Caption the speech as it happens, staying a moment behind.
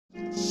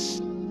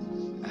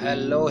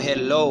Hello,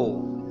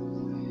 hello.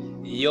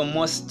 You're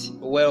most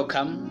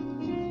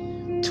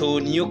welcome to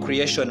New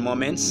Creation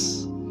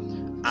Moments.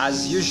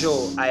 As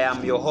usual, I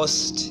am your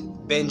host,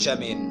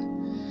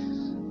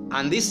 Benjamin.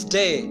 And this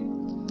day,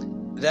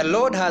 the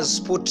Lord has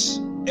put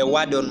a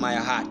word on my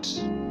heart.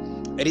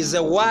 It is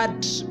a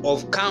word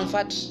of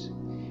comfort.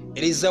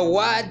 It is a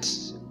word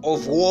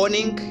of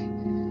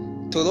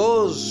warning to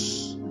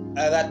those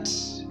that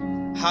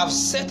have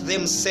set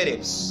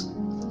themselves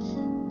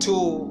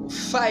to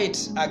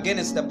fight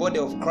against the body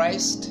of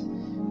Christ,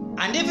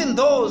 and even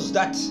those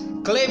that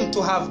claim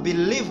to have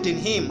believed in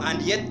him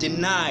and yet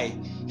deny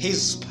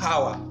his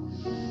power.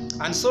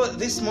 And so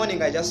this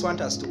morning I just want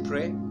us to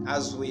pray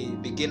as we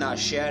begin our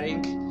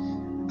sharing.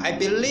 I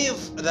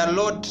believe the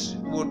Lord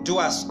will do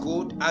us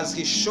good as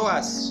he shows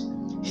us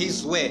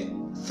his way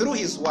through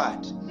his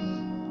word.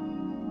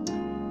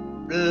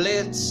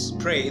 Let's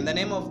pray in the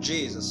name of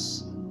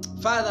Jesus.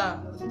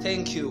 Father,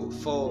 thank you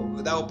for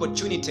the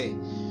opportunity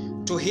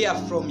to hear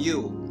from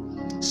you.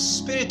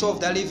 Spirit of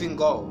the living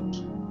God,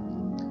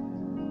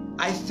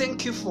 I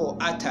thank you for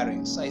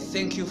utterance. I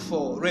thank you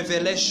for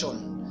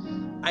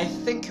revelation. I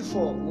thank you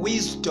for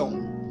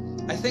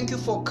wisdom. I thank you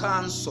for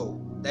counsel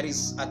that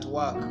is at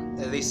work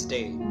this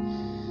day.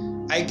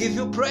 I give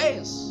you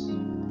praise.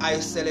 I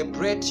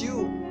celebrate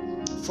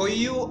you, for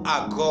you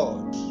are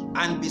God,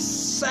 and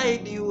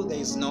beside you there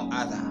is no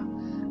other.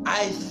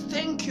 I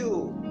thank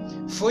you,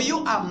 for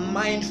you are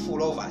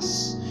mindful of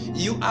us.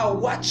 You are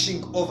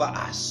watching over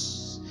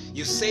us.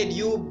 You said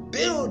you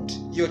build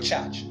your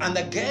church, and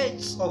the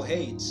gates of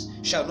hate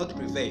shall not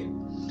prevail.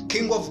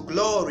 King of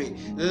glory,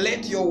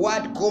 let your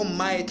word go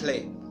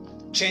mightily,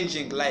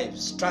 changing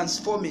lives,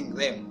 transforming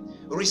them,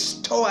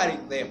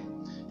 restoring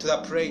them to the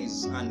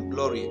praise and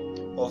glory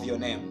of your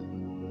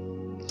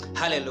name.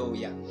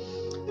 Hallelujah.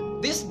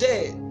 This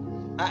day,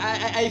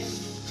 I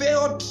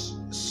felt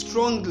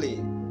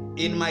strongly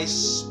in my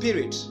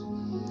spirit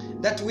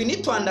that we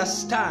need to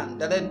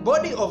understand that the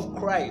body of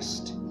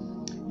Christ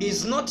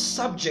is not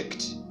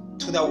subject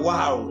to the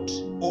world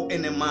or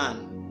any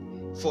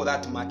man for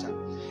that matter.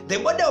 The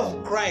body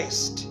of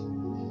Christ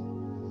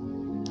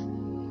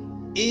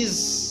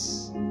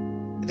is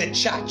the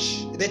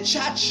church. The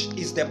church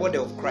is the body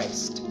of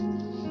Christ.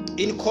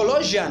 In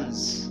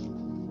Colossians,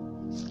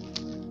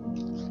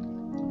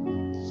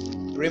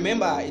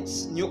 remember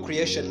it's New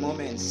Creation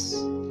Moments,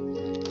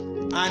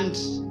 and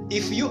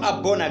if you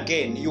are born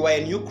again, you are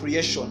a new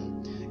creation.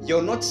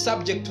 You're not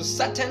subject to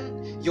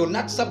Satan. You're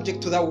not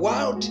subject to the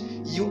world.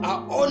 You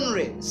are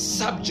only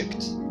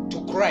subject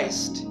to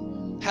Christ.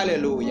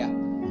 Hallelujah.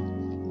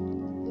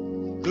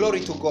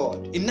 Glory to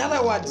God. In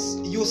other words,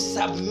 you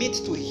submit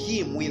to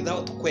him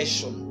without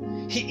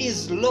question. He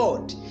is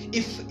Lord.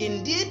 If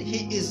indeed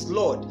he is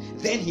Lord,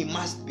 then he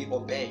must be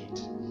obeyed.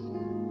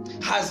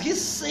 Has he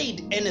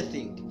said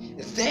anything,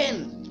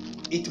 then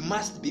it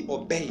must be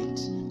obeyed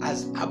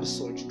as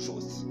absolute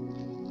truth.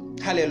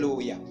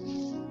 Hallelujah.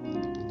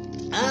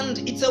 And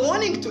it's a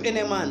warning to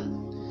any man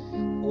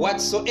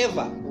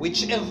whatsoever,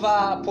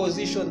 whichever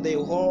position they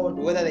hold,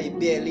 whether they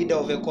be a leader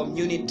of a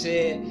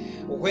community,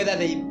 whether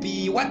they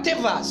be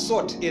whatever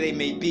sort they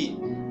may be.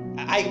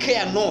 I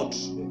care not,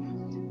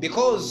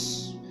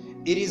 because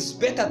it is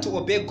better to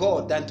obey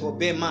God than to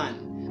obey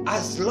man,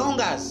 as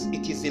long as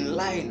it is in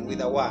line with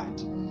the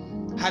word.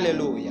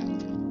 Hallelujah.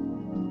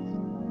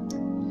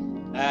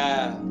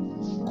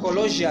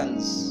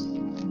 Colossians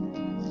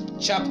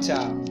chapter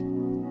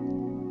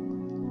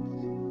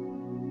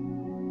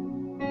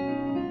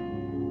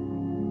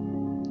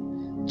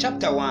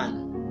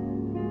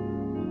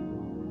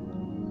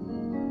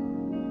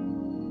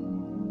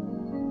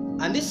 1.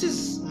 And this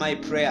is my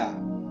prayer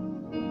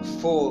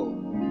for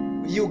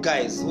you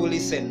guys who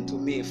listen to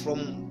me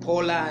from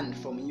Poland,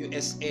 from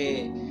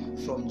USA,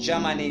 from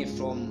Germany,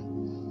 from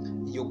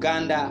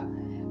Uganda,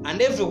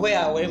 and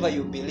everywhere, wherever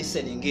you'll be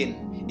listening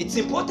in. It's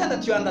important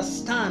that you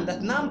understand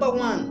that, number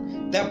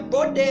one, the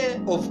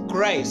body of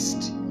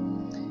Christ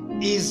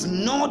is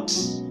not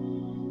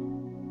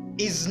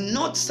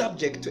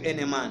subject to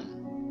any man.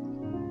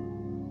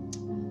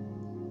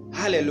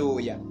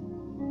 Hallelujah.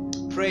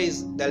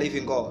 Praise the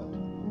living God.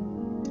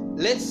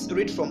 Let's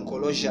read from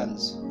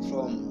Colossians,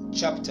 from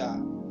chapter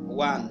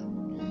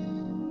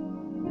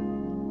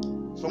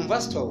 1, from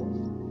verse 12.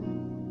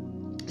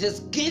 It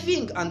says,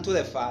 giving unto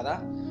the Father,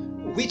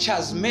 which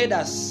has made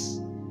us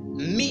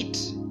meet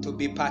to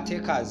be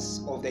partakers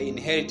of the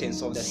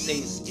inheritance of the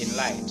saints in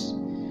light,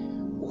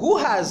 who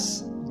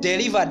has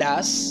delivered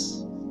us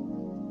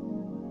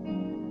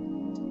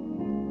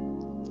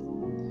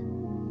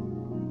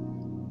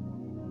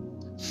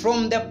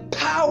from the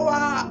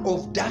power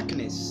of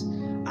darkness,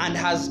 and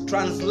has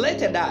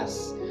translated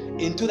us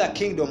into the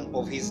kingdom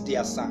of his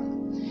dear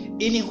Son,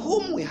 in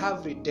whom we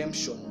have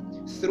redemption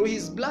through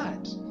his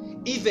blood,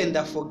 even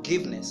the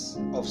forgiveness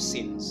of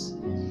sins,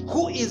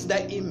 who is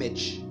the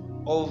image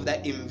of the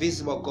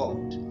invisible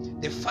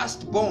God, the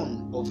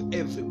firstborn of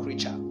every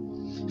creature.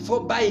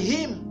 For by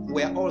him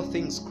were all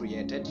things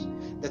created,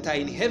 that are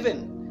in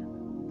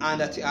heaven and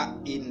that are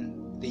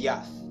in the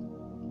earth,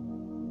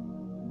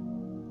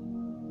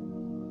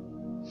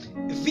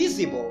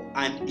 visible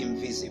and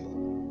invisible,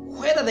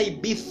 whether they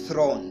be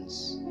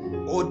thrones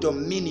or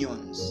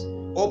dominions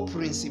or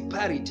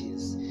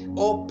principalities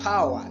or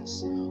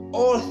powers,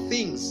 all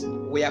things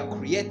were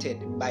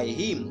created by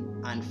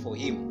him and for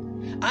him.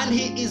 And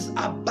he is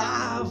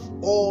above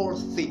all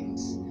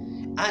things,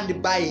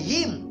 and by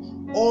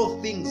him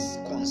all things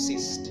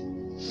consist.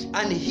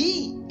 And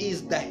he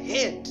is the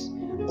head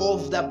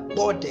of the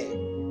body,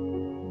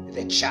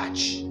 the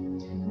church.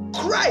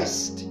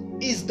 Christ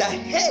is the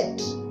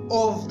head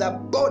of the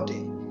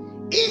body,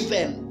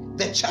 even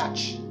the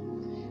church.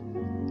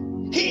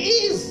 He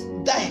is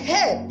the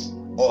head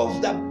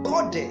of the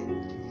body,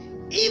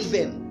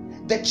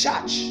 even the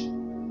church.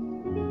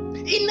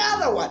 In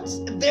other words,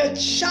 the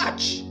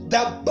church,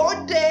 the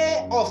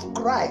body of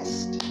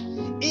Christ,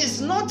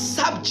 is not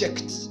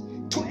subject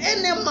to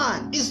any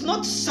man, is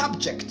not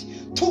subject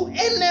to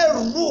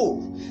any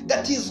rule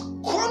that is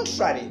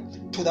contrary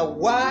to the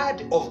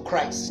word of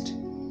Christ,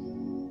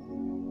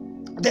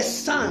 the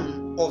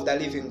Son of the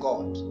living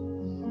God.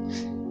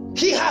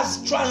 He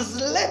has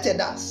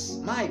translated us.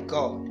 My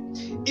God,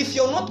 if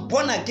you're not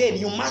born again,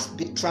 you must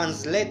be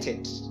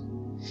translated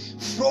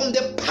from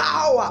the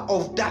power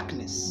of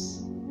darkness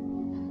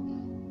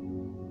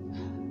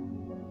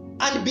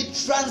and be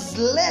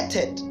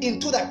translated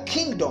into the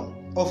kingdom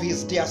of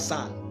his dear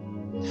Son.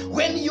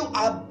 When you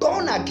are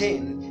born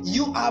again,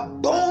 you are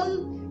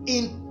born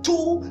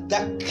into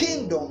the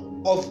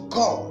kingdom of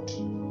God.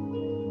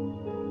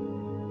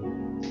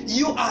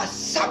 You are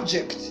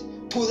subject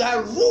to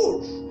the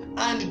rule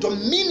and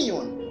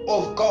dominion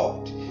of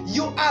God.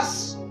 You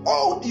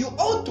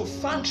ought to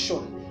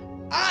function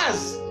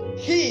as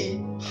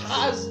he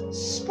has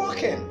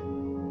spoken.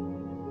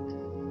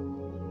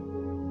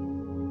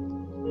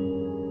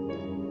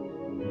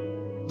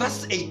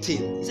 Verse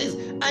 18, it says,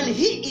 and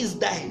he is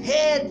the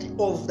head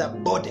of the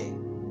body,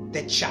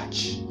 the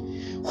church,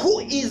 who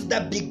is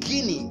the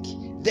beginning,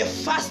 the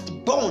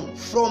firstborn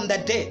from the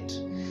dead,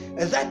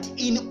 that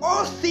in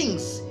all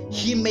things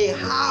he may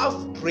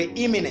have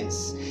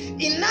preeminence.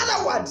 In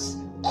other words,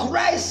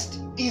 Christ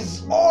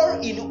is all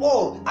in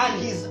all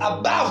and he's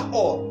above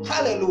all.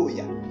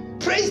 Hallelujah.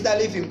 Praise the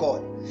living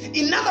God.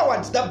 In other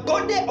words, the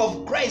body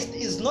of Christ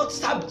is not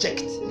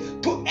subject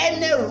to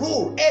any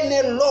rule,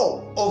 any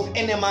law of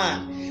any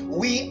man.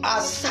 We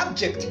are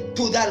subject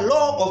to the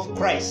law of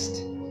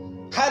Christ.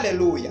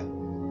 Hallelujah.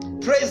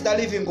 Praise the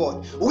living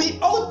God. We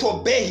ought to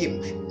obey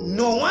him.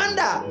 No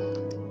wonder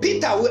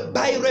Peter,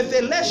 by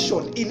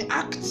revelation in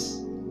Acts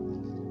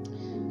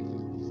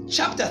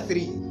chapter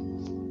 3,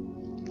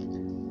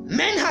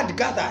 men had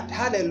gathered.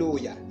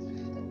 Hallelujah.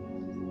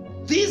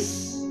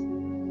 These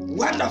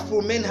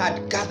wonderful men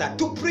had gathered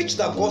to preach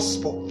the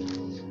gospel.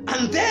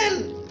 And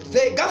then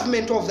the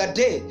government of the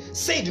day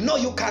said, no,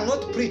 you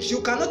cannot preach.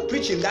 You cannot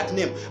preach in that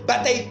name.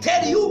 But they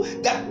tell you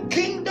the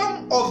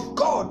kingdom of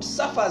God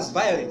suffers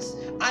violence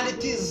and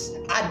it is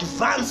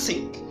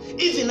advancing.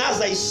 Even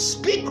as I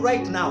speak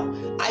right now,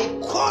 I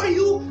call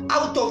you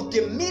out of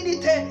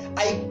timidity.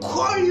 I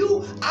call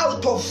you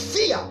out of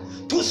fear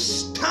to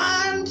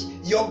stand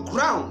your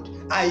ground.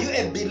 Are you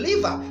a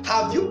believer?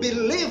 Have you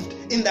believed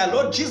in the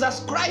Lord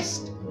Jesus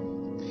Christ?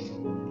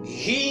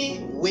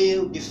 He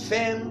will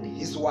defend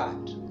his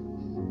word.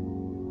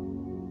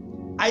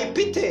 I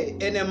pity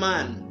any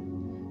man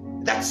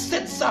that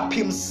sets up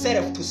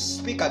himself to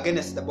speak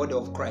against the body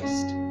of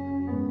Christ,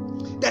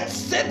 that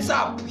sets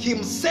up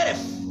himself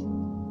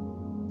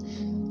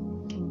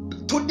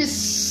to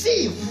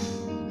deceive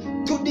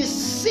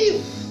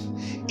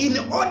in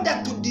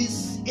order to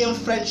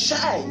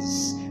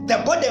disenfranchise the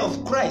body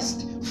of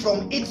Christ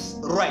from its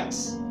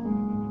rights.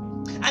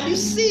 And you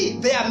see,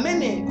 there are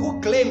many who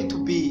claim to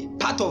be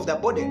part of the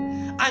body,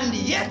 and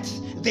yet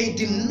they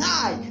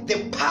deny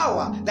the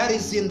power that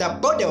is in the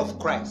body of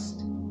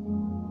Christ.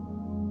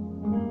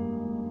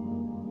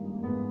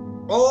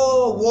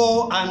 Oh,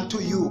 woe unto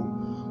you.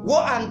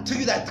 Woe unto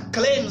you that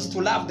claims to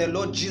love the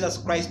Lord Jesus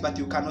Christ, but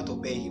you cannot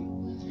obey him.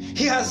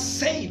 He has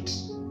said.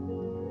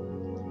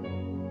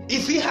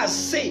 If he has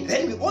said,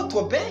 then we ought to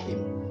obey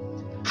him.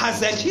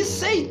 Hasn't he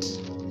said?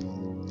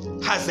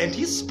 Hasn't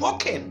he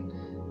spoken?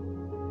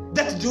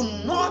 That do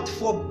not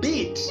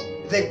forbid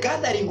the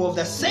gathering of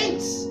the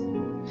saints.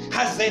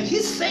 Hasn't he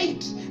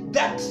said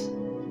that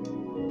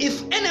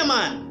if any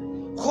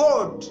man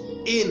hold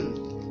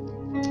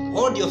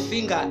your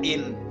finger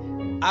in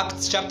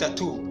Acts chapter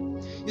 2.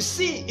 You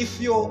see,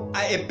 if you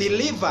are a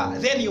believer,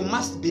 then you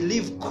must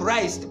believe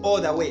Christ all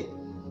the way.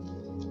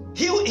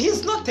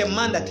 He's not a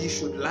man that he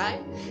should lie,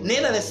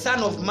 neither the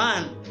Son of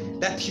Man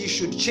that he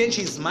should change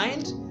his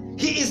mind.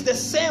 He is the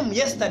same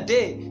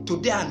yesterday,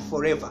 today, and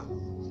forever.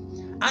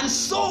 And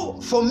so,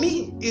 for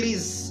me, it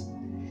is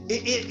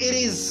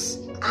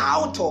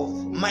out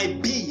of my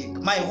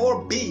being, my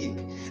whole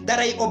being, that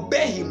I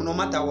obey him no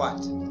matter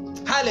what.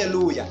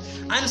 Hallelujah.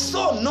 And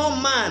so, no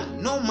man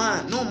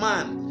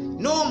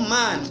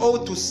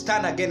ought to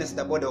stand against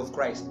the body of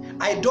Christ.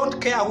 I don't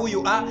care who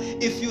you are.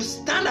 If you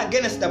stand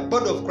against the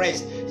body of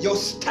Christ, you're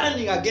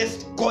standing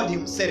against God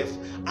himself.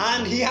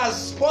 And he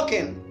has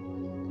spoken.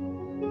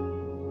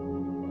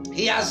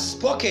 he has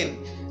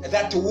spoken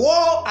that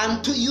woe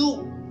unto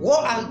you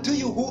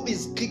who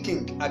is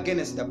kicking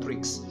against the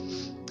pricks.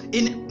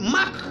 In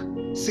Mark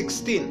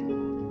 16,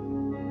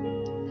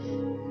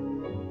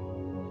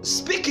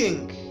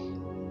 speaking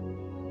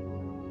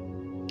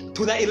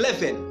to the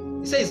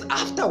 11, he says,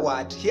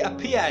 afterward he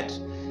appeared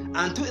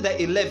unto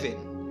the 11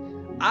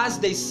 as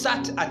they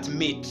sat at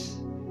meat,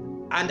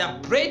 and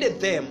upbraided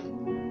them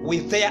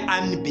with their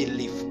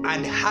unbelief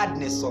and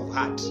hardness of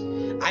heart.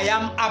 I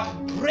am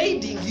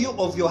upbraiding you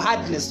of your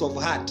hardness of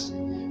heart,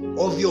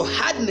 of your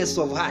hardness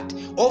of heart,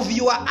 of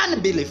your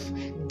unbelief.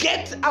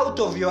 Get out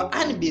of your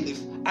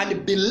unbelief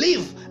and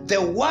believe the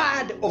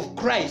word of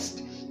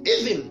Christ,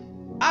 even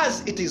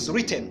as it is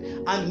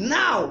written, and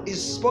now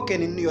is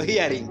spoken in your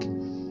hearing.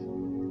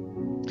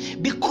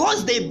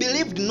 Because they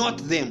believed not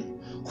them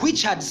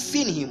which had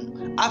seen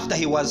him after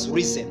he was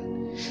risen.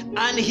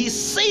 And he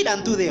said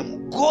unto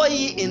them, go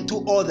ye into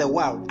all the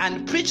world,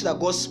 and preach the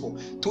gospel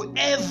to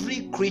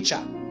every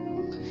creature.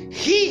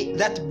 He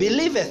that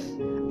believeth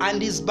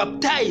and is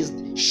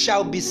baptized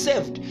shall be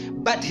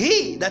saved, but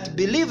he that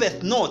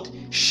believeth not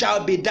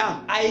shall be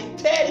damned. I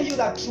tell you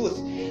the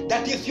truth,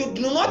 that if you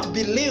do not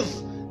believe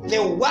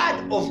the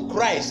word of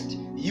Christ,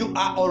 you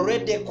are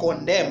already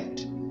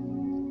condemned.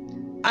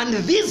 And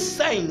these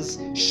signs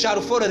shall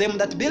follow them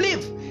that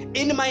believe.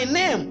 In my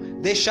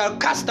name they shall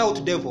cast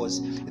out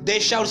devils, they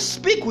shall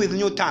speak with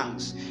new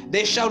tongues,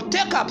 they shall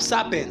take up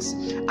serpents,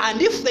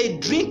 and if they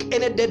drink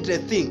any deadly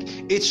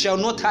thing, it shall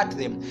not hurt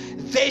them.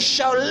 They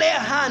shall lay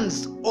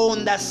hands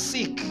on the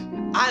sick,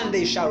 and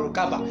they shall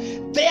recover.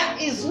 There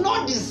is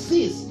no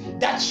disease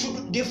that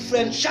should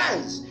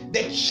differentiate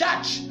the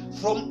church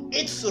from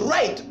its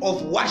right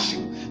of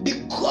worship,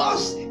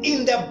 because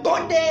in the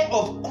body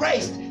of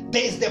Christ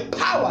there is the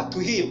power to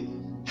heal.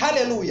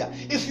 Hallelujah.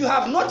 If you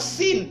have not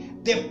seen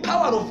the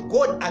power of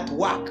God at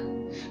work,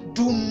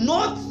 do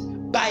not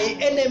by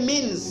any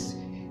means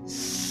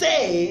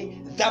say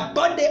the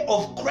body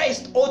of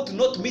Christ ought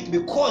not meet,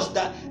 because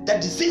the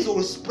disease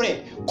will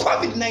spread.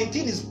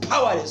 COVID-19 is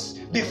powerless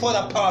before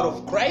the power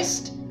of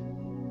Christ.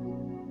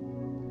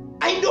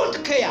 I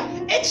don't care.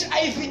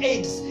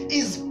 HIV/AIDS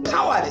is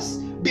powerless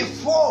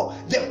before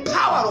the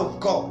power of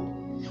God.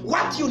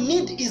 What you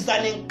need is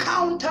an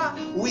encounter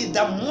with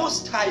the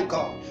Most High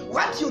God.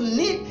 What you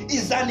need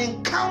is an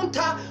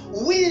encounter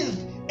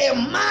with a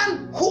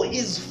man who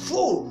is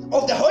full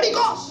of the Holy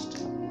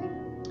Ghost.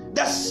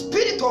 The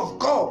Spirit of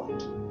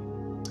God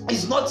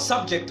is not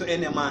subject to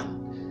any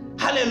man.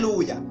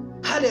 Hallelujah.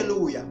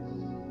 Hallelujah.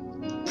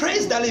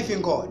 Praise the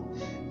living God.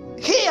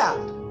 Here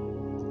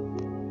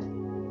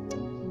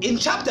in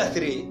chapter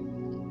 3,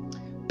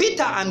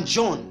 Peter and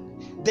John,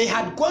 they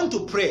had gone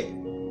to pray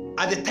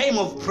at the time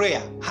of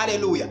prayer.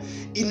 Hallelujah.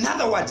 In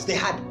other words, they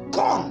had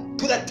gone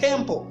to the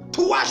temple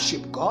to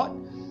worship God.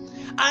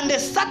 And a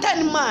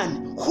certain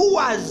man who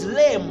was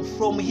lame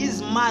from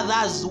his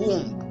mother's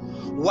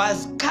womb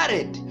was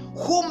carried,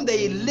 whom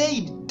they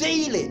laid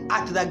daily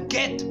at the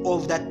gate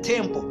of the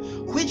temple,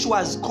 which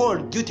was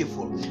called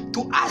Beautiful,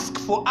 to ask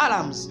for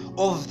alms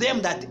of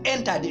them that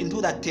entered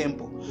into the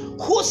temple.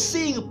 Who,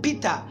 seeing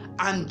Peter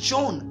and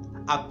John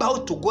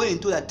about to go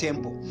into the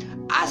temple,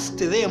 asked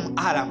them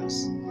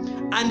alms.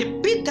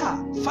 And Peter,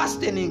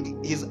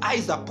 fastening his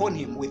eyes upon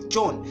him with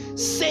John,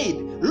 said,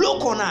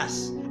 look on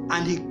us.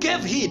 And he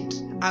gave heed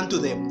unto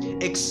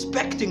them,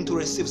 expecting to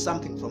receive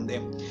something from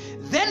them.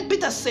 Then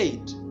Peter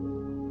said,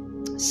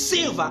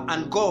 silver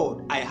and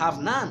gold I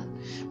have none,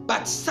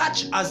 but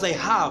such as I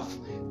have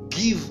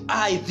give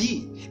I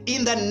thee.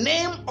 In the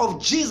name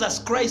of Jesus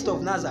Christ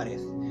of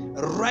Nazareth,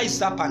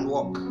 rise up and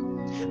walk.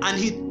 And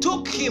he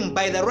took him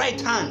by the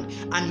right hand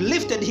and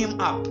lifted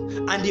him up,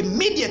 and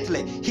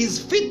immediately his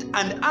feet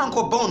and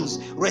ankle bones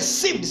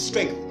received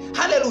strength.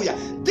 Hallelujah.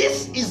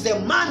 This is the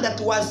man that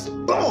was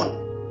born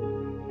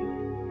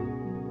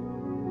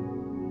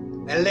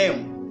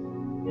lame.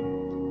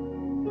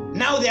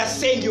 Now they are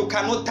saying you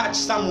cannot touch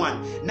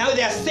someone. Now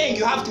they are saying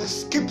you have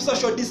to keep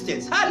social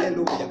distance.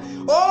 Hallelujah.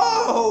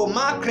 Oh,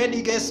 ma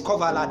crediges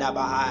kovalada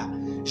baha.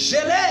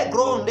 Jele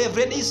gronde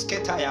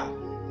vredisketaya.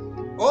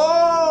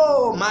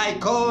 Oh, my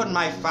God,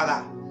 my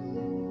Father.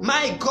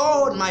 My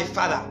God, my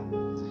Father.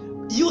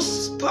 You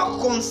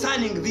spoke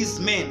concerning these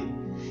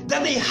men,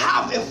 that they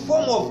have a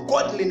form of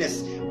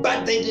godliness,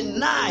 but they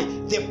deny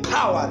the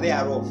power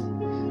thereof.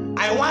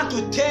 I want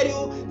to tell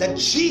you that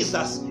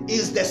Jesus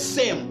is the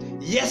same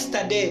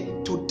yesterday,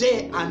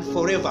 today, and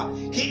forever.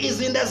 He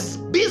is in this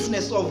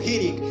business of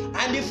healing.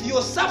 And if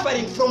you're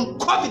suffering from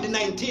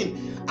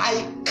COVID-19,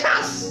 I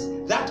curse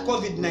that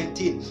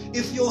COVID-19.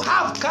 If you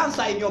have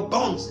cancer in your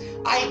bones,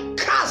 I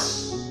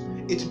curse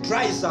it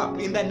dries up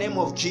in the name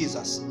of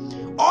Jesus.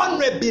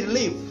 Only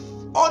believe.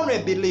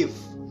 Only believe.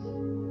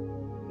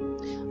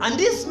 And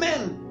these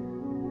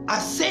men are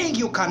saying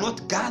you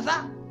cannot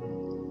gather.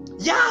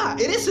 Yeah,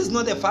 this is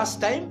not the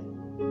first time.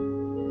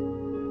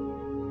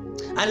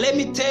 And let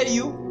me tell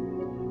you,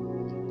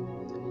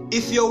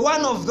 if you're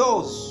one of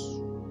those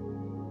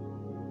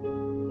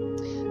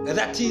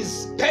that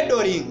is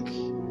peddling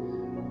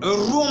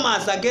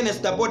rumors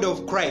against the body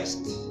of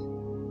Christ,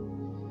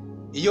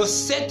 you're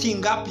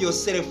setting up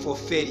yourself for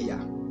failure.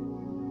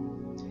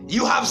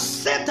 You have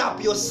set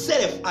up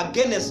yourself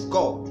against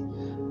God,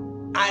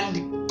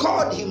 and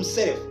God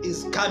himself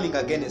is coming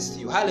against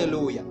you.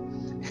 Hallelujah.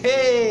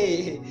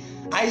 Hey,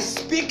 I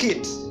speak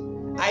it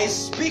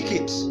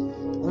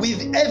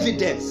with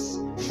evidence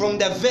from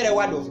the very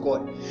word of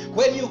God.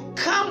 When you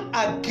come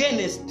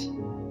against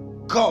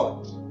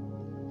God,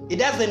 it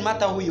doesn't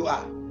matter who you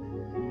are.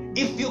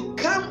 If you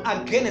come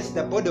against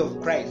the body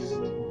of Christ,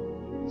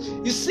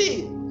 you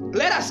see,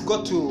 let us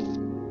go to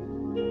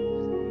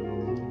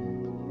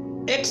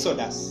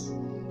Exodus.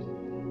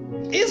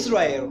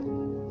 Israel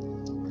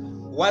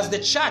was the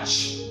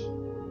church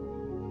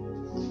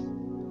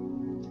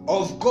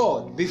of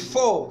God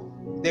before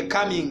the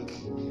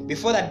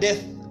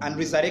death and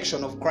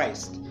resurrection of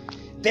Christ.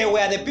 They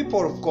were the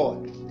people of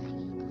God.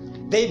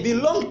 They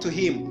belonged to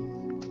him.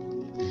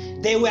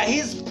 They were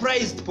his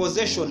prized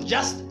possession.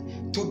 Just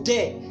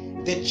today,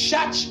 the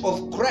church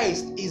of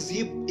Christ is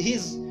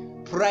his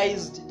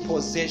prized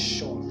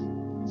possession.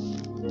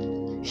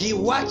 He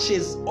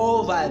watches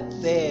over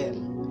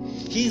them.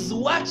 He's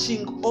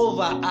watching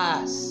over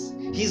us.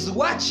 He's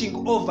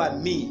watching over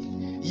me.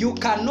 You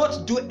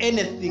cannot do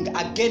anything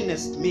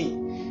against me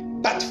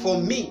but for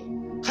me.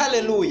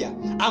 Hallelujah.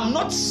 I'm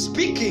not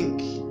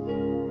speaking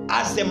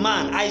as a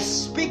man. I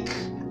speak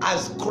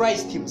as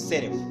Christ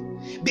himself,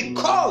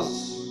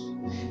 because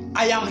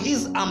I am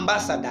his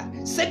ambassador.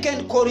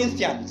 2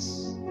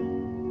 Corinthians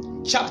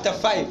chapter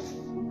 5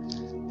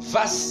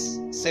 verse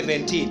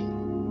 17.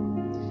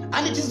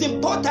 And it is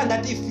important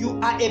that if you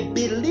are a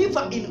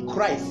believer in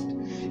Christ,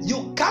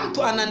 you come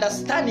to an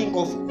understanding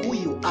of who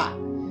you are.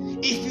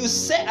 If you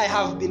say, I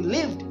have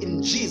believed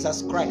in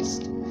Jesus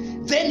Christ,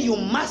 then you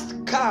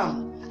must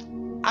come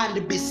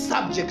and be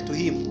subject to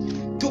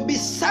him. To be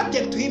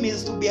subject to him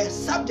is to be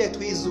subject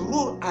to his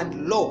rule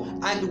and law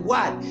and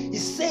word. He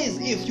says,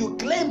 if you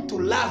claim to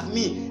love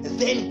me,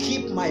 then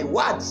keep my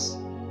words.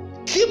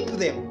 Keep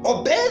them,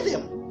 obey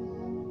them.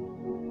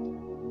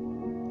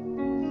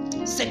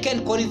 2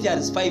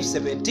 Corinthians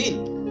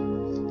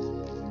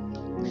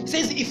 5:17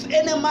 says, if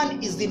any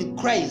man is in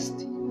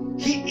Christ,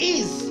 he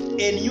is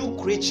a new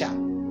creature.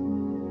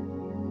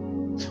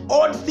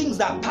 All things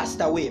are passed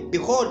away.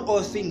 Behold,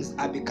 all things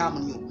are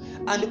become new.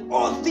 And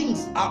all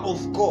things are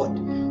of God,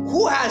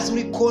 who has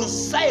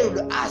reconciled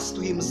us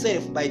to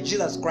himself by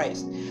Jesus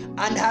Christ,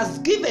 and has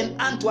given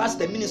unto us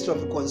the ministry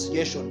of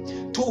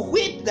reconciliation, to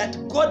wit, that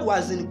God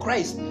was in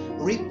Christ,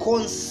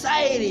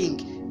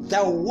 reconciling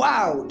the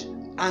world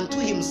unto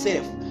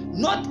himself,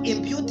 not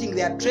imputing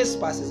their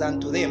trespasses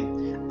unto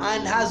them,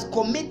 and has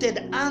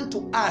committed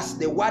unto us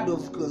the word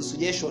of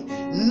reconciliation.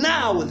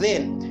 Now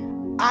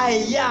then,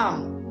 I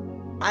am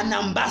an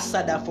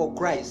ambassador for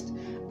Christ,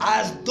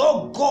 as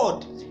though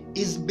God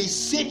is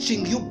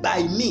beseeching you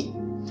by me.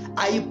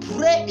 I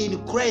pray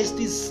in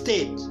Christ's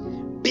stead,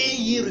 be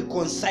ye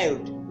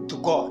reconciled to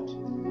God.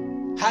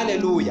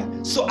 Hallelujah.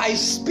 So I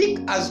speak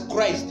as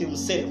Christ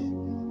himself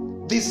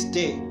this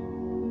day.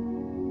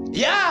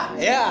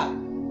 Yeah.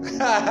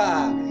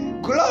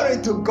 Glory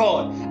to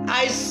God.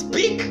 I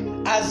speak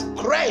as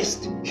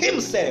Christ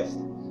himself.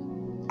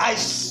 I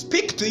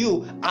speak to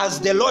you as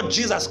the Lord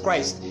Jesus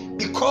Christ,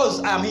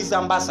 because I am his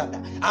ambassador.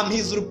 I'm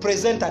his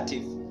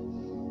representative.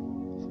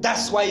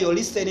 That's why you're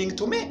listening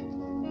to me.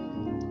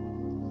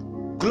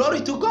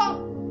 Glory to God.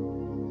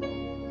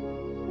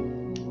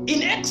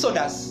 In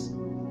Exodus,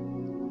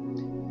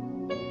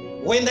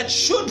 when the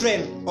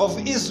children of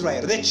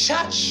Israel, the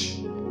church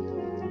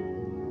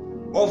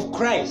of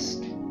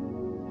Christ,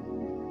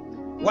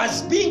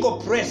 was being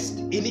oppressed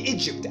in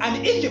Egypt,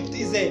 and Egypt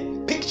is a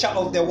picture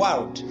of the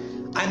world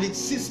and its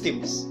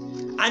systems.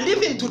 And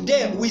even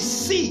today, we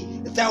see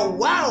the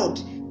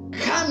world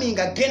coming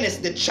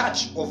against the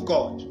church of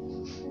God.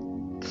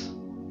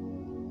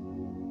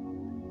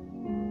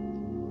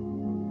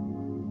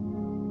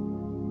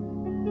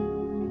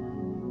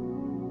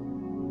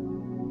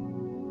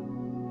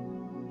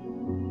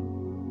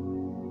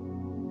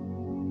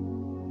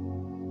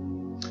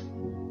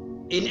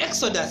 In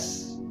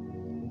Exodus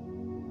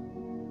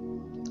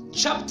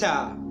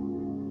chapter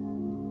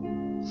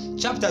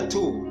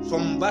 2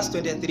 from verse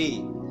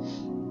 23,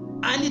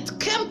 and it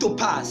came to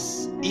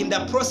pass in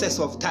the process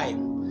of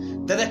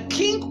time that the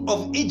king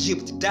of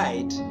Egypt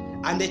died,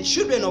 and the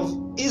children of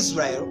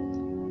Israel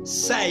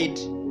sighed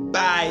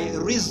by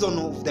reason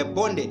of the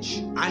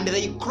bondage, and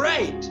they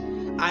cried,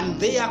 and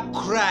their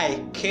cry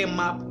came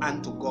up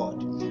unto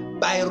God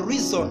by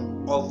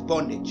reason of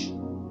bondage.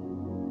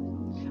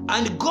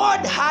 And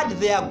God heard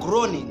their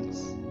groanings,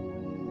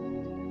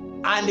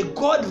 and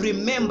God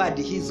remembered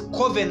his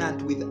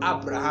covenant with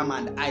Abraham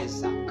and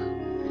Isaac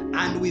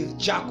and with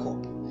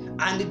Jacob.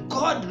 And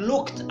God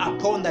looked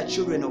upon the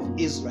children of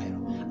Israel,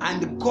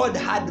 and God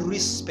had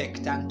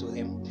respect unto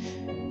them.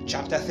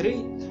 Chapter 3.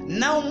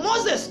 Now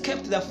Moses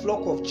kept the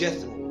flock of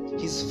Jethro,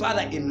 his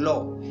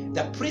father-in-law,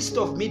 the priest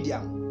of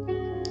Midian,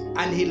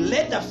 and he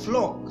led the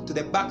flock to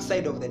the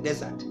backside of the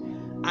desert,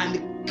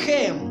 and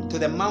came to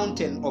the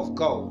mountain of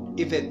God,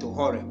 even to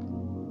Horeb.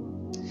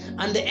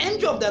 And the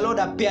angel of the Lord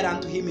appeared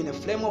unto him in a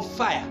flame of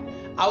fire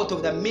out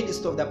of the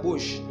midst of the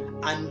bush.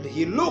 And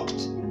he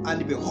looked,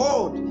 and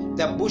behold,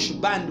 the bush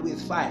burned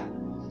with fire,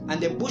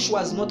 and the bush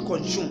was not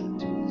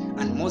consumed.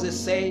 And Moses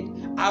said,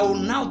 I will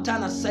now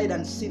turn aside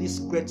and see this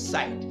great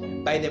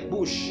sight by the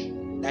bush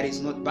that is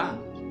not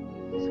burned.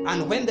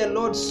 And when the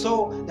Lord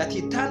saw that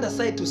he turned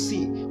aside to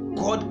see,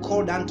 God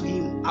called unto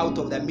him out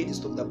of the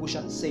midst of the bush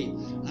and said,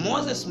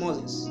 Moses,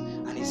 Moses.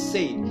 And he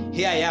said,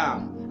 Here I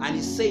am. And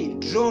he said,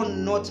 Draw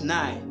not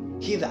nigh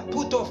hither,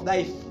 put off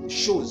thy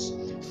shoes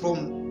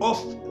from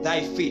off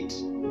thy feet,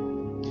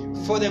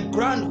 for the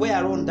ground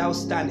whereon thou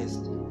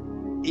standest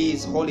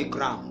is holy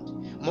ground.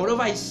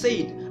 Moreover, he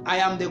said, I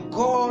am the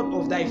God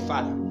of thy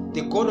father,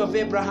 the God of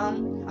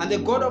Abraham, and the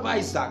God of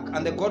Isaac,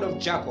 and the God of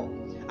Jacob.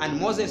 And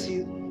Moses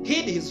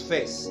hid his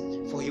face,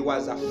 for he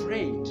was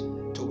afraid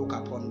to look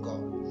upon God.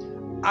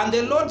 And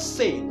the Lord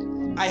said,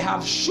 I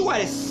have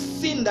surely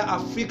seen the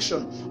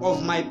affliction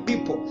of my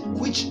people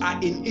which are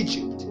in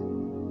Egypt,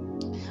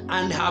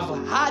 and have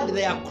heard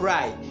their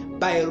cry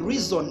by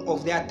reason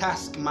of their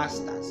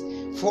taskmasters,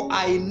 for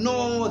I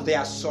know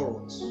their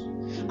sorrows.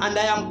 And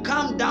I am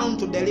come down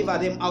to deliver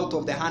them out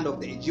of the hand of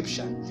the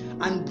Egyptian,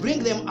 and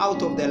bring them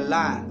out of the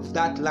land of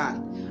that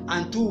land,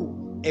 unto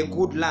a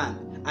good land,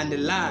 and a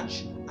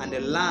large, and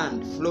a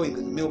land flowing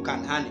with milk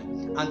and honey,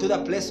 unto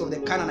the place of the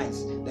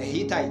Canaanites, the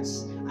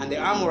Hittites, and the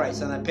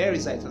Amorites, and the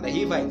Perizzites, and the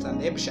Hivites, and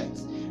the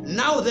Ebushites.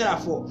 Now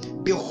therefore,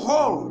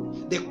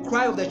 behold, the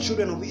cry of the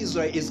children of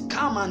Israel is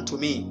come unto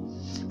me,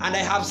 and I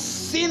have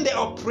seen the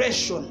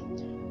oppression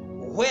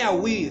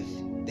wherewith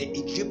the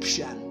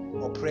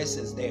Egyptian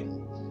oppresses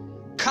them.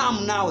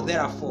 Come now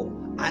therefore,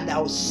 and I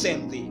will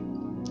send thee.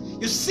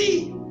 You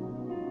see,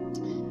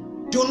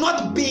 do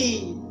not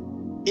be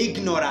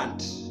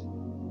ignorant.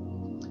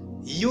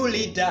 You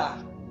leader,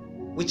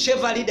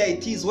 whichever leader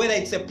it is, whether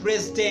it's a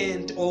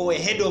president or a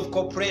head of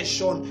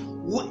corporation,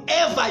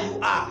 whoever you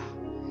are,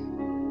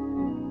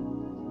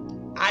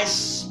 I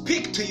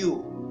speak to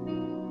you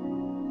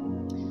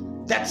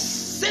that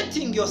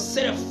setting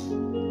yourself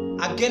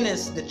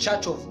against the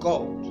church of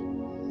God,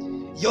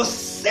 you're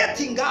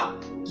setting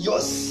up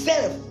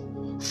yourself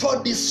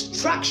for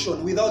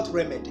destruction without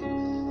remedy.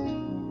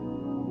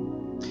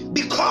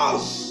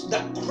 Because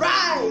the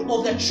cry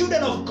of the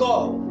children of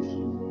God,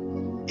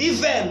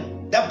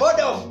 even the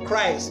body of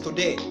Christ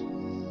today,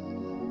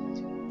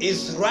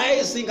 is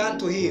rising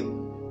unto him.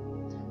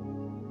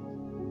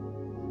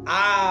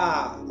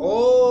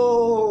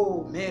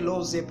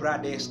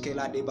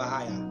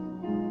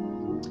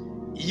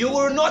 You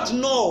will not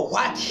know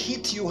what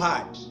hit you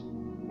hard.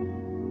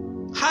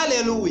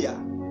 Hallelujah.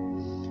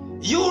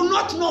 You will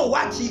not know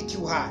what hit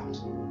you hard.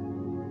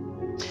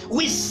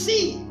 We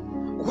see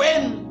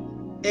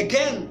when,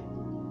 again,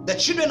 the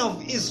children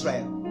of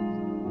Israel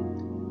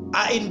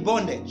are in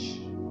bondage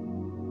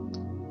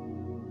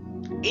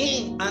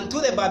unto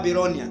the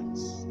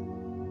Babylonians.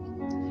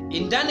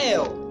 In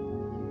Daniel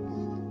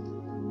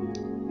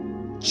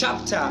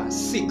chapter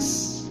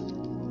 6,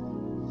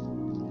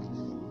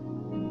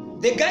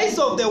 the guys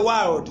of the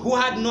world who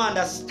had no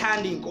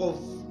understanding of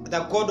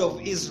the God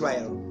of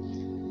Israel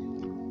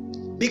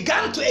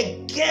began to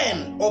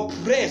again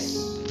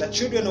oppress the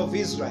children of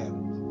Israel.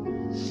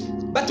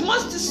 But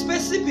most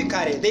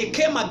specifically, they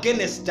came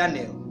against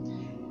Daniel.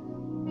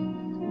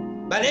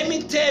 But let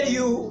me tell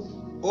you,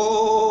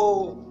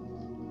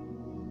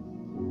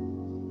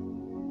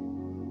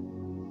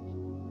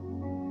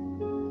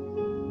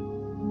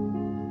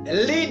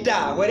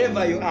 leader,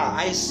 wherever you are,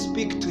 I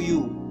speak to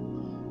you.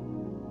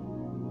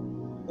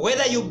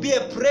 Whether you be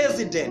a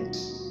president,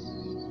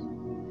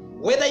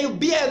 whether you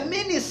be a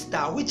minister,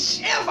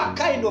 whichever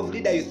kind of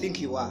leader you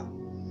think you are,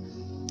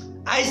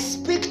 I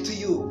speak to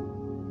you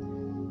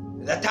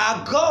that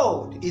our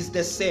God is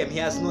the same. He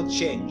has not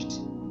changed.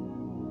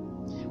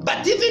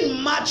 But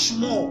even much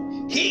more,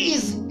 he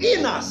is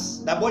in us,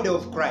 the body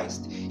of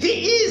Christ.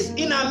 He is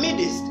in our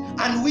midst,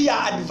 and we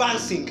are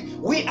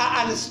advancing. We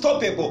are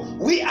unstoppable.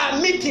 We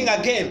are meeting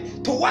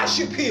again to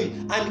worship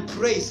him and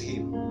praise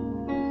him.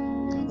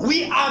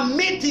 We are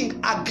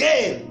meeting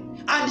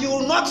again, and you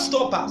will not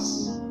stop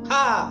us.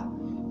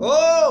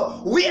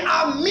 We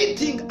are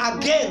meeting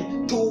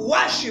again to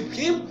worship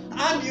him,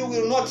 and you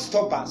will not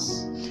stop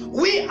us.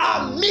 We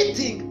are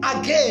meeting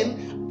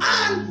again,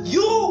 and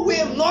you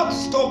will not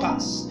stop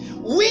us.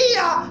 We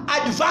are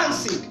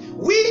advancing.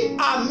 We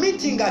are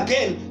meeting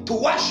again to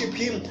worship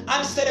him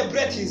and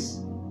celebrate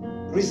his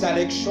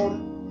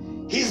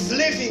resurrection. He's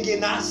living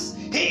in us.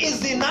 He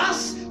is in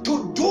us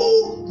to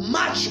do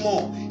much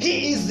more.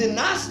 He is in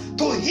us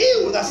to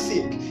heal the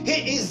sick.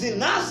 He is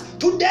in us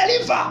to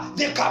deliver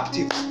the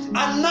captive.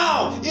 And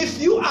now,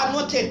 if you are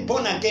not yet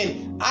born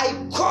again, I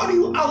call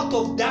you out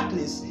of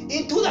darkness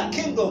into the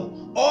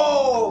kingdom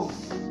of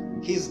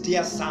his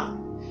dear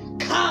Son.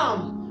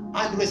 Come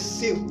and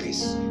receive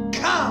peace.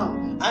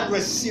 Come and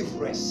receive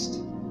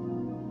rest.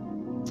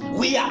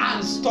 We are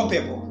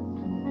unstoppable.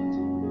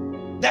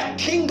 The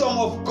kingdom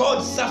of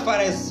God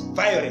suffers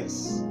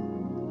violence.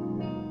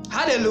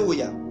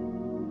 Hallelujah.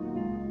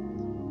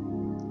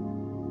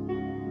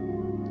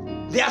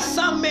 There are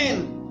some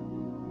men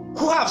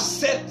who have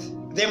set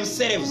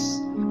themselves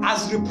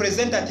as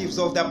representatives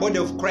of the body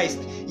of Christ,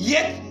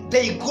 yet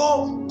they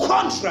go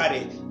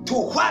contrary to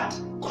what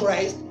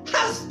Christ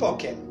has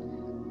spoken.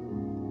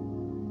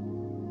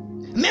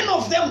 Many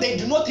of them, they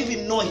do not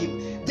even know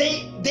him.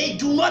 They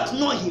do not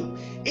know him.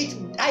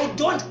 I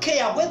don't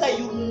care whether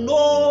you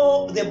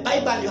know the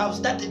Bible and you have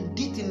studied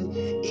it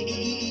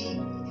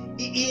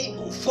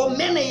for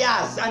many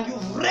years and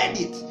you've read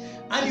it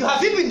and you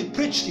have even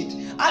preached it.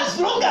 As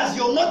long as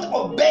you're not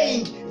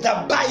obeying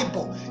the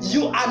Bible,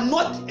 you are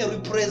not a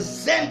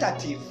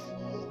representative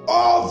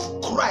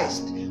of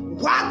Christ.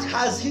 What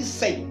has he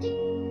said?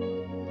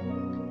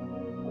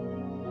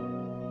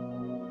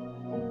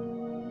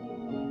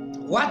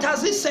 What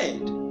has he said?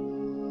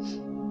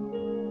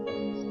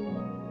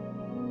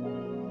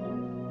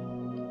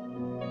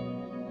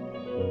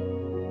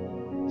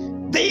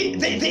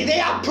 They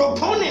are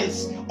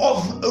proponents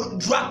of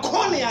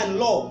draconian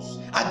laws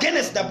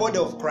against the body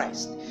of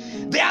Christ.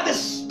 They are the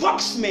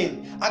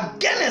spokesmen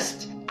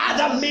against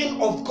other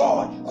men of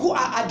God who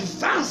are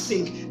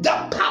advancing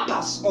the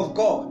purpose of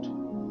God.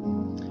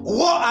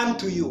 Woe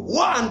unto you,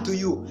 woe unto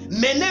you.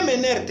 Mene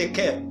mener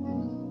tekel.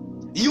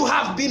 You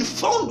have been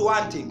found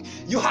wanting.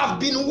 You have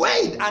been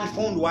weighed and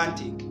found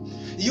wanting.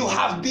 You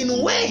have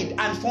been weighed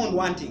and found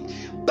wanting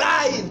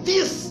by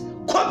this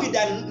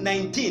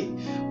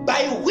COVID-19,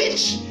 by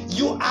which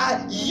you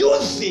are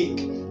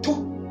using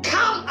to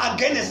come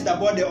against the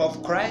body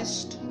of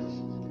Christ.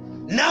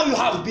 Now you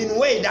have been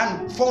weighed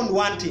and found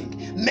wanting.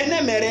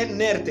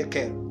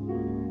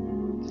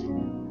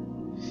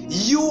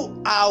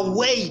 You are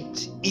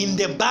weighed in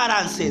the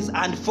balances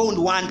and found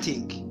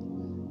wanting.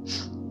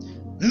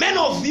 Many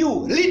of you,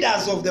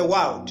 leaders of the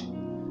world,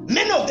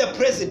 many of the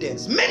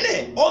presidents,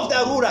 many of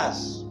the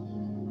rulers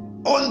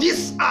on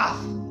this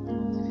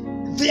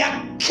earth,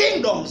 their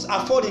kingdoms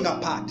are falling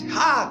apart.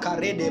 Ha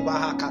karede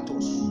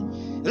bahakatos.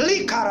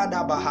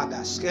 Likarada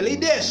bahagas.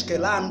 Kelides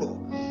kelando.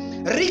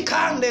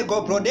 Rikande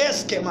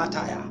gobrodeske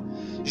mataya.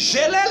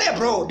 Jelele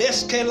bro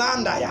deske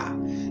landaya.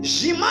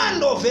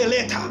 Jimando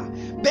veleta.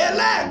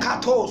 Bele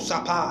kato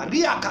sapa.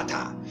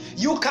 Riakata.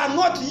 You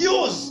cannot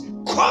use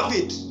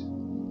COVID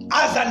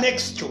as an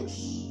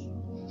excuse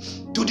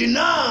to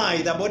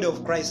deny the body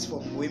of Christ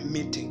from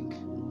meeting.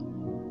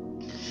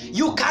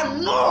 You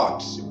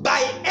cannot,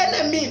 by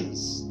any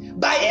means,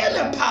 by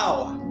any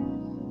power,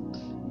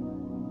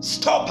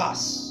 stop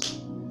us.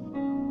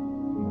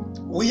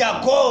 We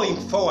are going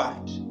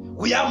forward.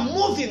 We are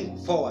moving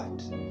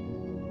forward,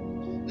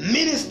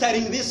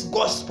 ministering this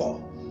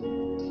gospel.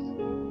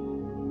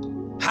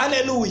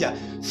 Hallelujah.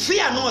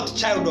 Fear not,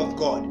 child of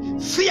God.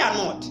 Fear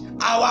not.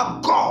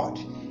 Our God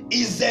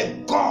is a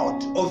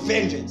God of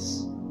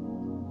vengeance.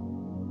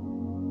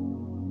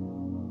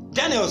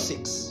 Daniel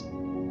 6.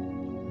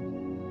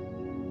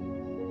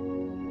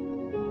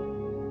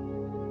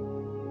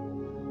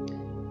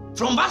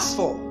 From verse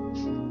 4.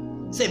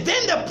 Say,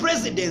 then the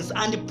presidents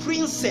and the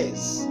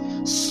princes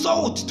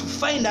sought to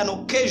find an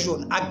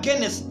occasion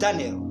against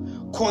Daniel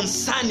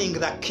concerning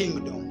the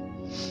kingdom,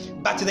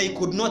 but they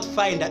could not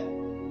find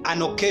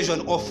an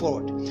occasion or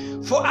fault.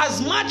 For as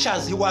much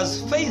as he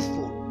was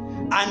faithful,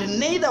 and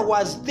neither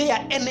was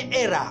there any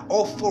error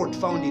or fault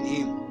found in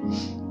him.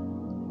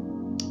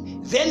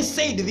 Then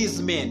said these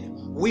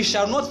men, we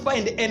shall not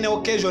find any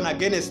occasion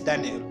against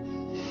Daniel,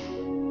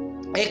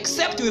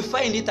 except we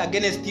find it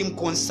against him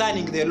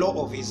concerning the law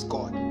of his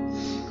God.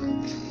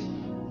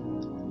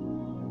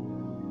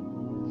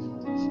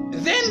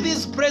 Then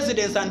these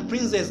presidents and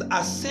princes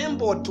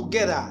assembled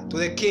together to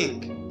the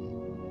king,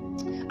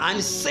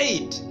 and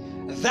said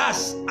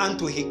thus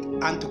unto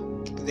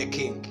the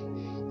king,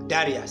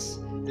 Darius,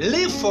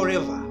 live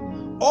forever.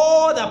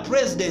 All the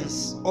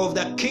presidents of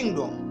the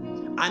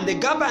kingdom, and the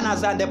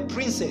governors and the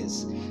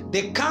princes,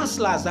 the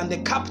counselors and the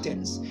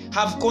captains,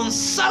 have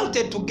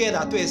consulted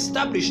together to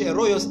establish a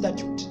royal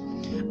statute,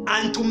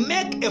 and to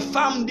make a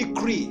firm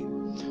decree,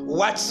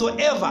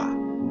 whatsoever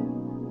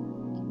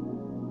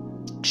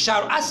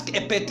shall ask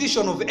a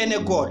petition of any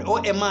god or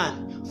a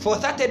man for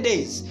 30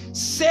 days,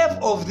 save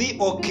of thee,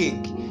 O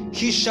king,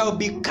 he shall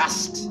be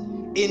cast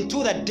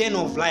into the den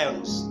of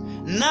lions.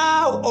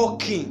 Now, O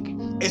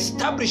king,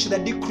 establish the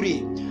decree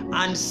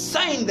and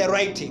sign the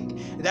writing,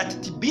 that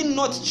it be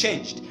not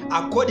changed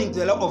according to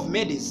the law of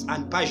Medes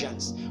and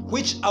Persians,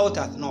 which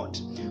altereth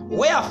not.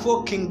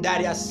 Wherefore King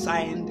Darius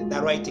signed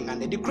the writing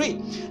and the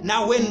decree.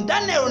 Now when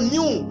Daniel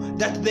knew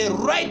that the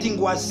writing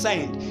was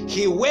signed,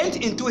 he went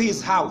into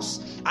his house,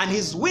 and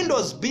his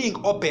windows being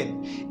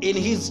open in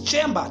his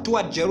chamber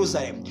toward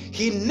Jerusalem,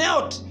 he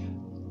knelt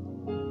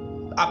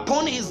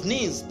upon his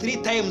knees 3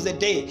 times a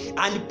day,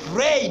 and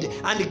prayed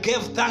and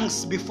gave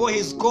thanks before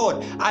his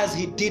God, as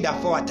he did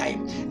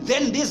aforetime.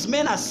 Then these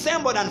men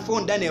assembled and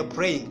found Daniel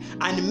praying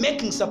and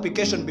making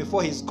supplication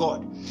before his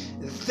God.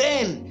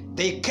 Then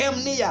they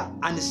came near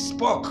and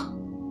spoke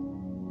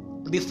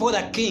before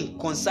the king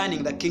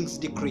concerning the king's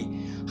decree.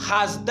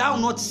 Hast thou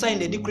not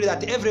signed a decree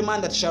that every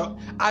man that shall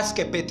ask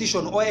a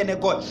petition or any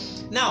god?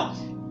 Now,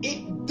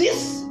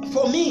 this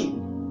for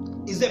me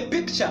is a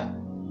picture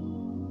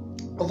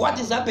of what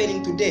is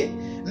happening today.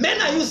 Men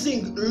are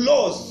using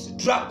laws,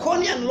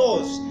 draconian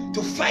laws,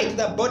 to fight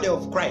the body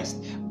of Christ.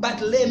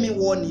 But let me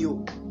warn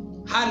you,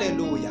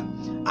 hallelujah,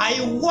 I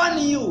warn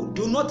you,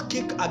 do not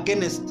kick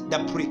against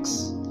the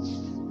pricks.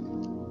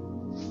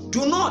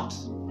 Do not.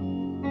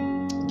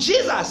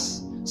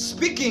 Jesus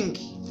speaking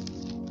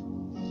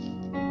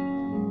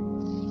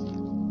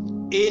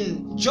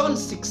in John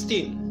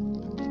 16,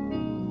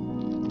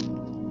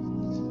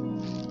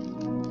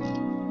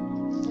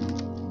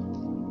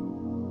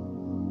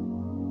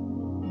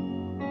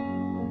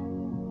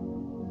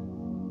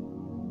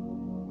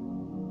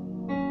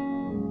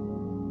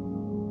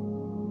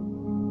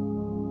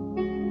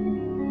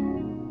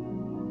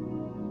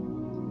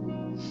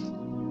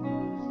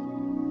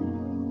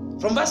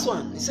 from verse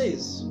 1, it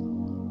says,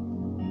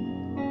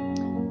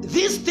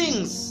 "These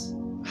things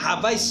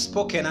have I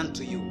spoken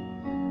unto you,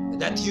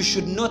 that you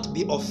should not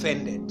be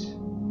offended.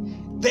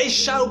 They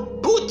shall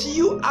put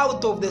you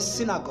out of the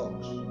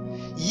synagogues.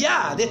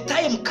 Yeah, the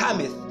time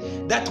cometh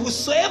that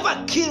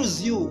whosoever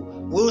kills you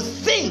will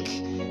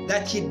think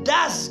that he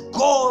does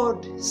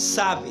God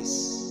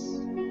service.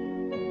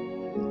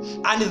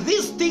 And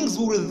these things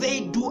will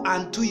they do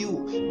unto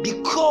you,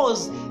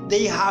 because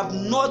they have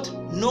not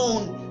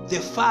known the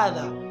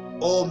Father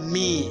or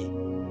me."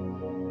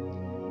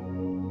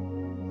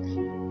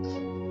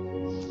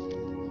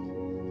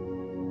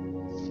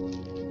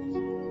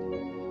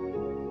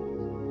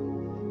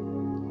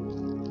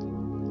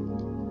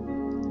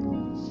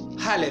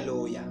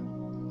 Hallelujah.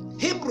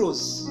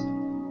 Hebrews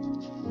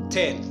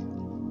 10.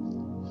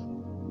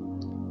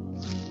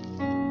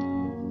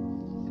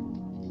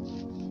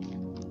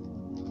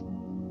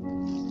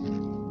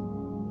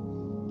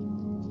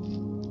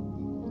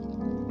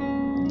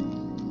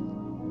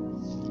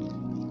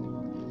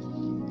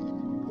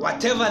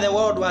 Whatever the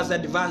world was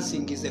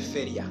advancing is a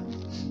failure.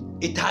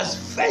 It has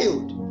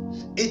failed.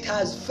 It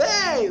has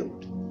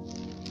failed.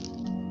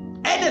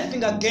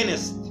 Anything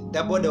against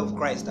the body of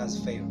Christ has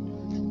failed.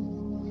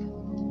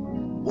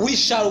 We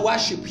shall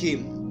worship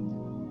him.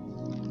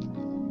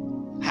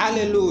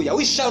 Hallelujah.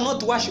 We shall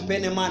not worship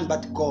any man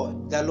but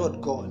God, the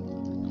Lord God,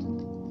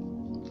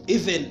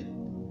 even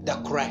the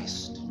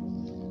Christ,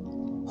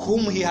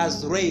 whom he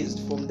has raised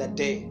from the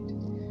dead,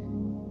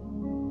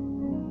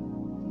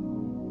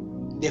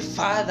 the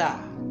Father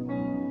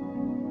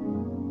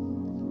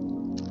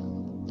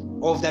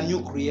of the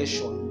new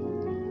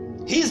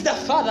creation. He is the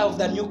Father of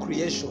the new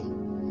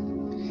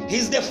creation. He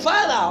is the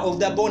Father of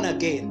the born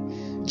again.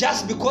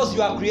 Just because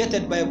you are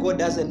created by God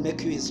doesn't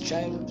make you his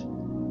child.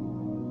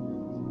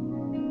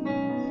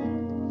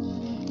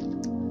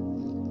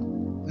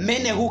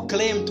 Many who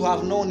claim to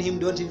have known him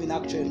don't even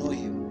actually know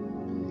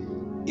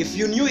him. If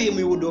you knew him,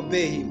 you would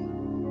obey him.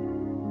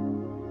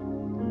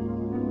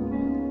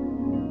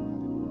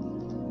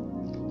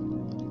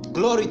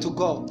 Glory to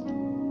God.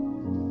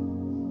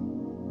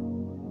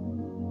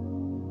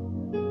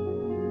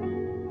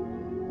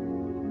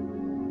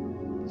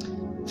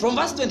 From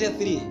verse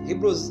 23,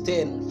 Hebrews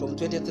 10 from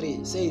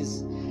 23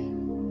 says,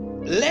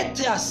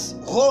 "Let us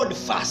hold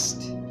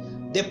fast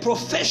the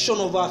profession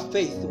of our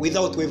faith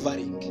without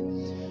wavering.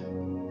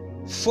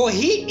 For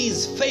he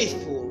is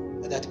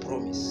faithful that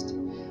promised.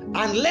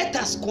 And let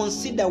us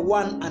consider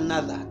one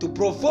another to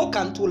provoke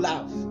unto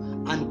love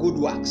and good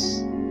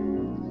works,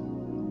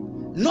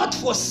 not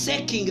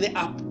forsaking the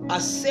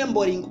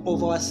assembling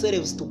of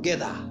ourselves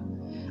together,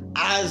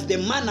 as the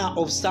manner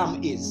of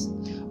some is,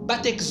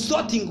 but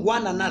exhorting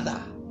one another,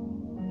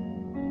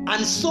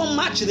 and so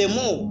much the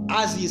more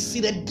as ye see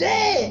the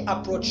day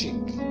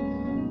approaching.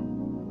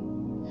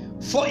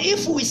 For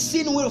if we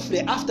sin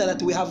willfully after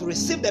that we have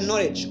received the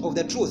knowledge of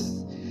the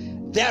truth,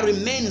 there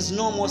remains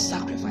no more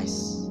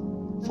sacrifice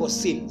for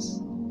sins,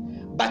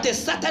 but a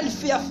certain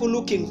fearful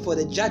looking for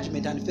the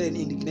judgment and fearing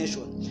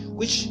indignation,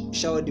 which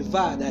shall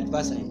devour the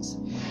adversaries.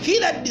 He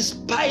that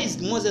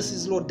despised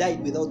Moses' law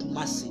died without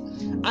mercy,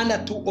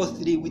 under 2 or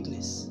 3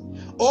 witnesses.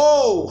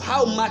 Oh,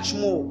 how much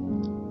more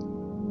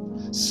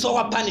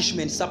sore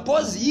punishment,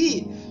 suppose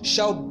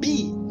shall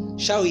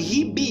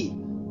he be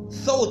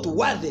thought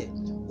worthy,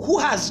 who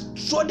has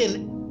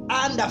trodden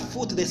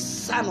underfoot the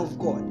Son of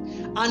God,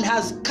 and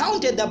has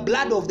counted the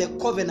blood of the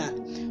covenant,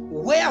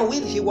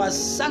 wherewith he was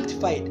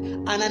sanctified,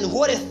 an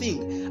unholy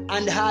thing,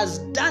 and has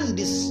done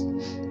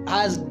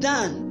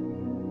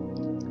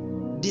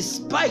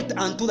despite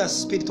unto the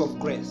Spirit of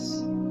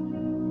grace.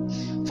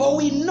 For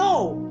we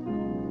know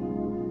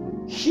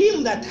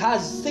him that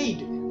has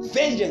said,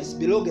 Vengeance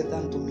belongeth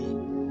unto me,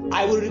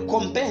 I will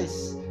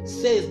recompense,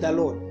 says the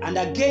Lord. And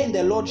again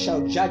the Lord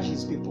shall judge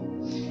his people.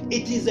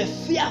 It is a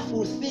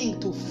fearful thing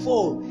to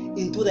fall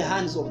into the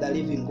hands of the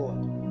living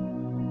God.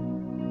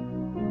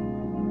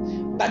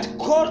 But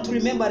call to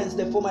remembrance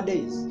the former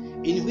days,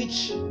 in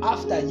which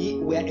after ye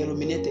were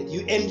illuminated,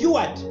 you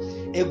endured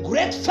a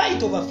great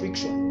fight of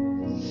affliction.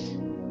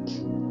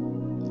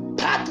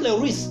 Partly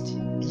risked,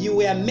 you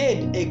were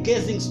made a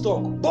gazing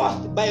stock,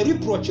 both by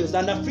reproaches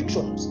and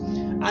afflictions,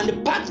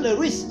 and partly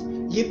risked,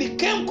 ye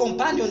became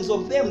companions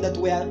of them that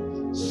were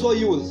so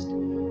used.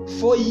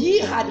 For ye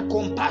had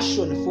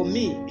compassion for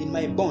me in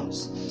my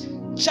bonds.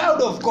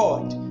 Child of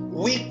God,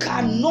 we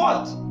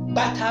cannot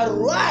but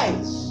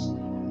arise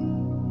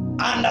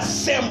and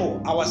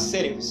assemble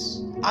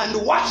ourselves and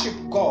worship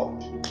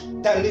God,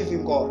 the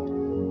living God.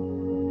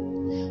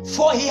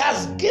 For he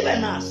has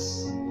given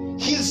us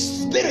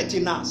his spirit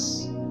in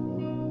us.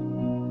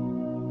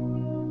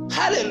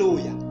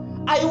 Hallelujah.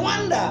 I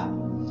wonder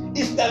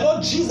if the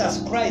Lord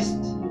Jesus Christ,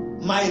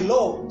 my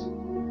Lord,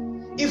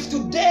 if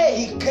today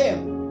he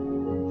came,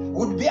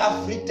 would be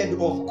afflicted of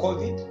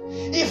COVID,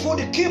 if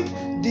would keep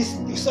this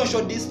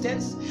social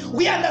distance.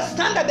 We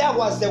understand that there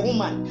was a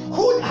woman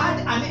who had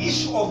an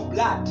issue of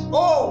blood.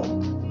 Oh,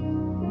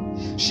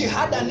 she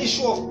had an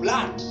issue of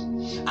blood,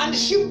 and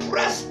she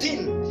pressed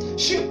in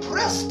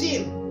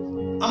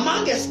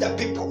amongst the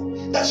people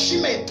that she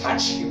may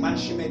touch him and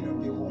she may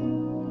not be whole.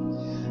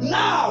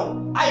 Now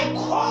I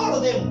call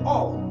them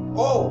all.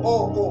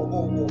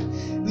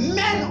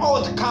 Men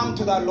ought to come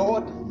to the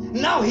Lord.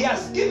 Now he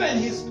has given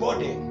his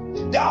body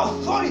the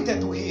authority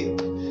to heal,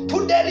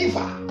 to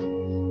deliver.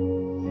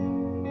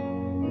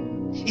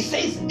 He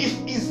says, if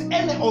is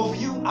any of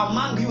you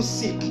among you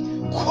sick,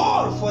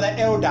 call for the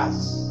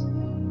elders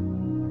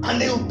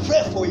and they will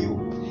pray for you.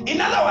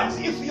 In other words,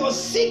 if you're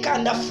sick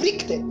and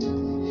afflicted,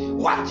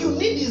 what you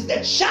need is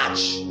the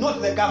church,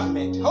 not the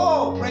government.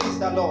 Oh, praise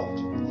the Lord.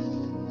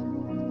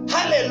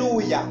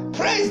 Hallelujah.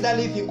 Praise the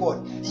living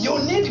God. You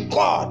need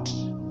God.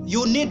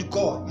 You need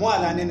God more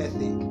than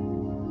anything.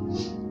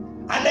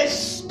 And I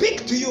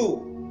speak to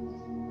you.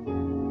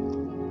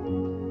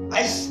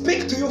 I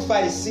speak to you,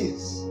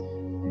 Pharisees,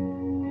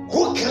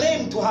 who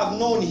claim to have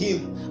known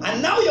him.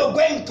 And now you're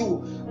going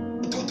to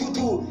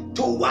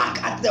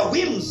work at the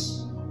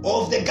whims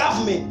of the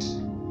government.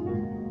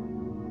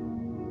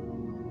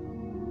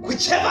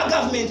 Whichever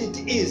government it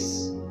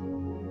is.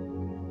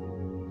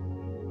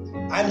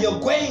 And you're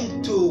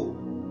going to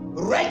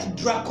write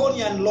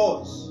draconian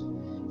laws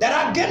that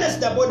are against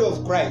the body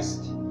of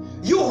Christ.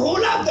 You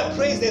who love the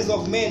praises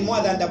of men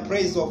more than the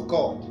praise of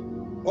God.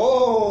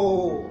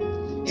 Oh,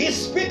 he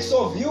speaks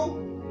of you.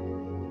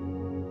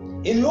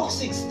 In Luke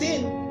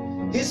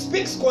 16, he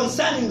speaks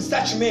concerning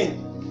such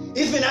men,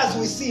 even as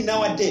we see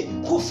nowadays,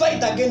 who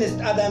fight against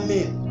other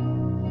men,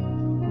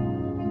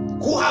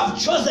 who have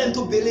chosen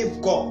to believe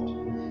God,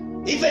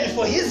 even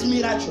for his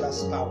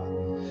miraculous power.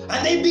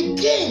 And they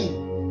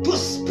begin to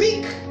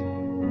speak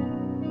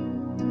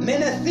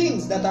many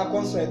things that are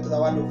contrary to the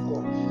word of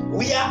God.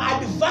 We are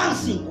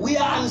advancing. We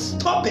are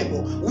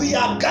unstoppable. We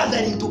are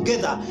gathering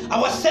together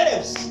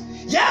ourselves.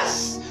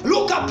 Yes,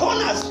 look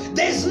upon us.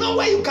 There is no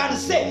way you can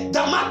say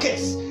the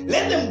markets,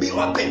 let them be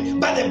open,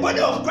 but the body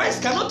of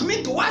Christ cannot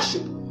meet to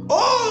worship.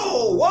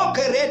 Oh, walk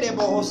a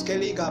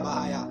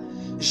bahaya.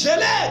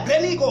 Jele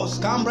grenigos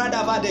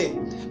kambrada vade.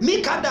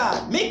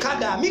 Mikada,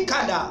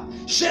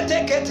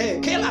 shetekete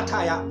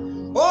kelataya.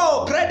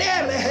 Oh,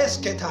 predele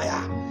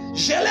hesketaya.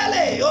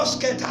 Jelele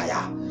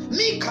yosketaya.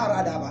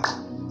 Mikaradaba.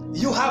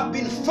 You have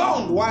been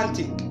found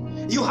wanting.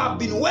 You have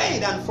been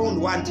weighed and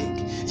found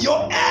wanting.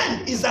 Your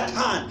end is at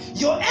hand.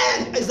 Your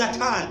end is at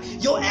hand.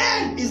 Your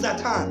end is at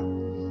hand.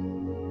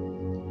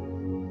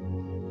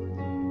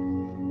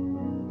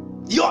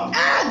 Your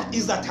end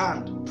is at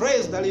hand.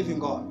 Praise the living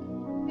God.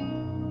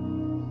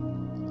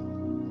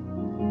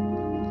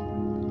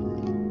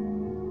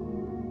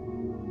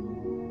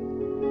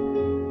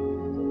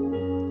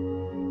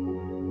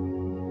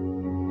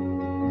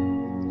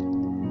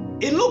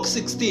 In Luke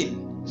 16,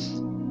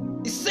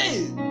 it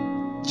says,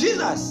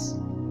 Jesus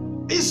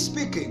is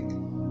speaking.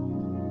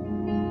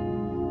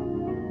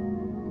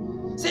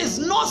 It says,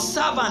 no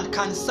servant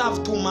can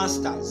serve two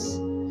masters,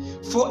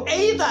 for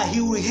either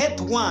he will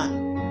hate one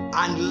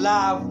and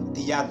love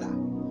the other,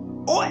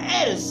 or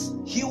else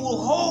he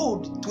will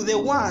hold to the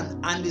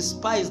one and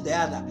despise the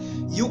other.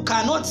 You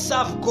cannot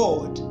serve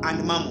God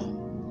and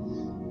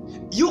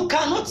mammon. You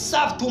cannot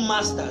serve two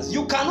masters.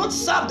 You cannot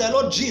serve the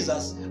Lord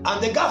Jesus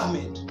and the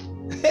government.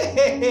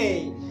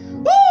 Hey.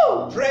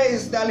 Woo!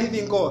 Praise the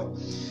living God.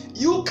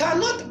 You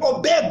cannot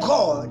obey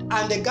God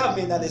and the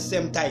government at the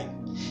same time.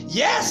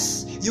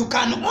 Yes, you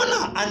can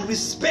honor and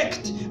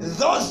respect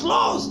those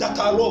laws that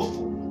are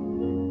lawful.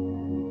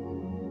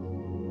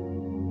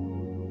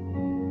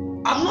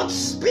 I'm not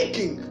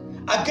speaking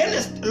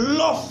against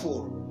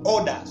lawful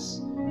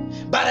orders,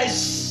 but I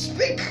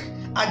speak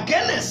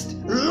against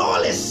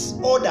lawless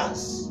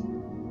orders.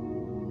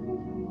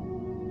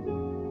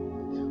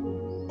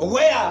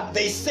 Where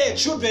they say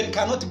children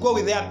cannot go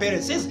with their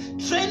parents. It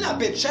says, train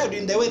up a child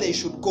in the way they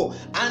should go,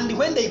 and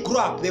when they grow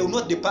up, they will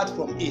not depart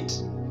from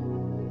it.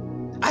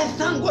 I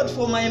thank God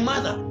for my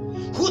mother,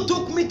 who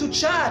took me to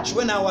church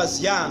when I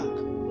was young.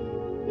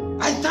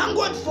 I thank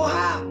God for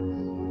her.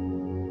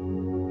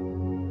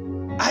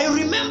 I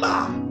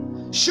remember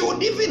she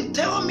would even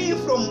tell me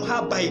from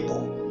her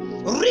Bible,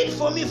 read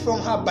for me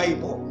from her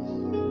Bible.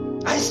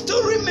 I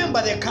still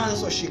remember the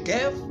counsel she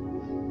gave.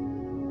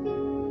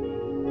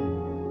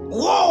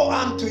 Woe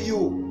unto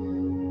you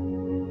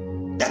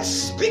that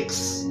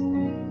speaks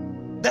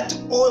that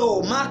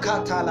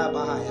makatala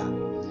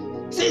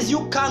bahaya. Says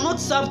you cannot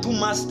serve two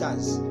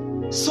masters.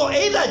 So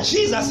either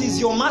Jesus is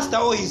your master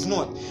or he's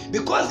not.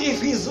 Because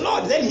if he's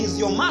Lord, then he's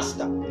your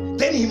master.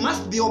 Then he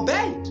must be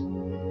obeyed.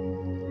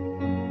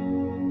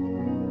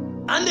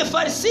 And the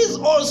Pharisees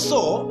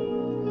also,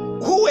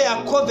 who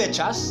were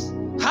covetous,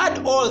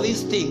 had all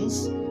these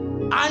things,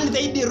 and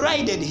they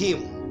derided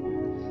him.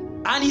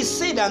 And he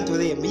said unto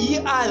them, Ye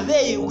are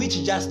they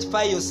which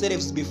justify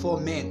yourselves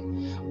before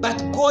men, but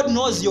God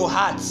knows your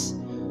hearts.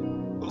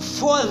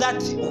 For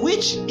that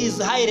which is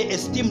highly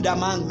esteemed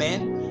among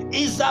men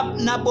is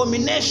an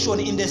abomination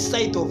in the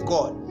sight of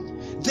God.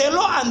 The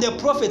law and the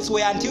prophets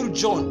were until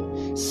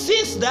John.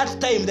 Since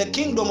that time the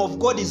kingdom of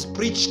God is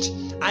preached,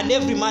 and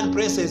every man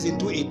presses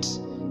into it.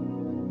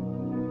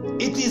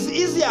 It is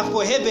easier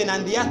for heaven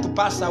and the earth to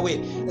pass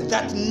away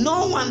than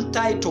no one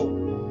title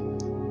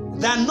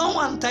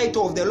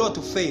of the law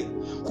to fail.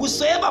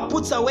 Whosoever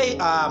puts away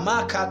hallelujah,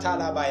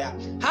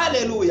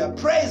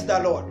 praise the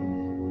Lord.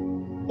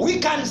 We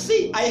can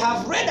see, I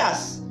have read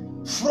us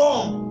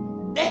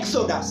from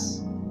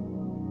Exodus,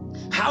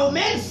 how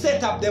men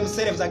set up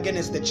themselves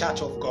against the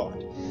church of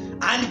God.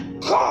 And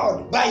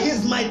God, by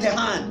his mighty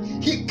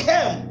hand, he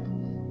came.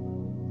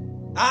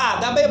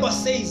 The Bible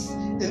says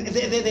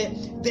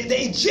the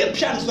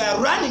Egyptians were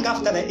running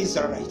after the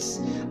Israelites,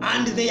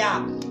 and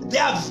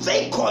their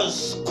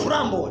vehicles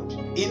crumbled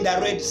in the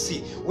Red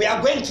Sea. We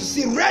are going to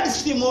see Red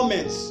Sea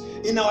moments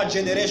in our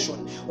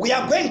generation. We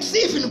are going to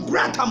see even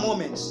greater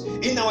moments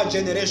in our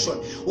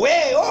generation.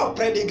 Where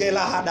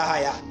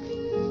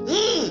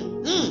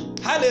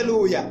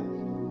hallelujah.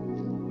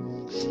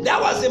 There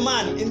was a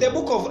man in the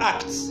book of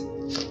Acts.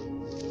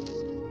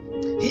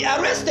 He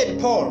arrested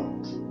Paul.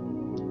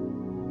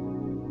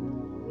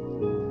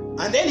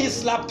 And then he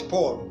slapped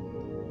Paul.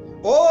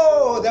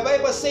 Oh, the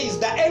Bible says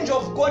the angel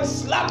of God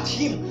slapped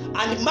him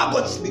and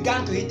maggots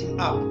began to eat him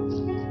up.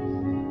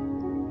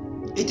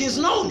 It is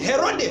known,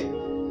 Herod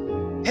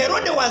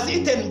was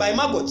eaten by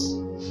maggots.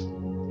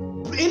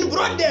 In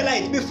broad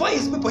daylight, before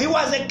his people, he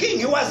was a king,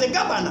 he was a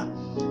governor.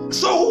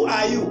 So who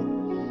are you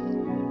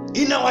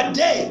in our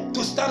day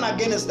to stand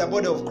against the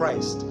body of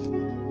Christ?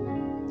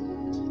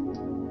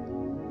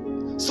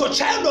 So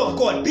child of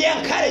God, be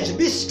encouraged,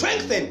 be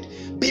strengthened,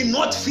 be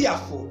not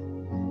fearful.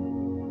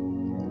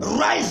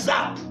 Rise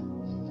up,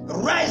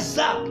 rise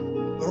up,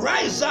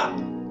 rise up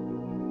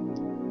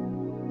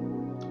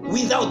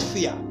without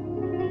fear.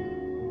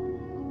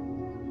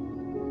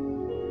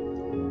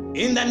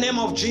 In the name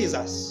of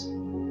Jesus.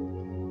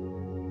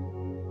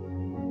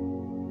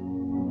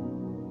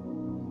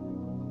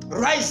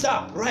 Rise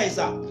up, rise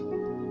up.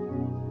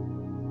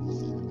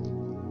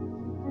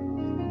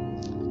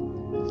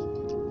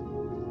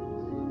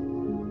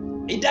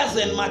 It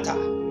doesn't matter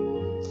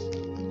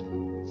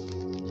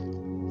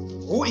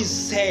who is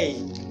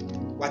saying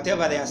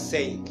whatever they are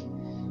saying.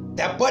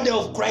 The body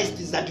of Christ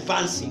is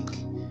advancing.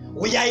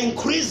 We are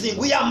increasing.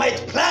 We are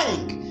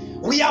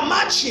multiplying. We are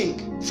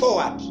marching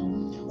forward.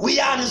 We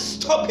are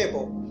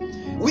unstoppable.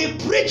 We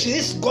preach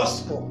this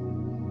gospel.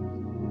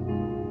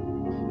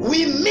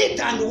 We meet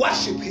and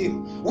worship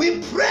him.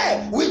 We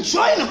pray. We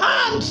join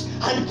hands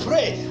and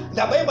pray.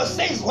 The Bible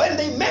says when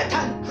they met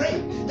and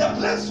prayed, the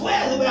place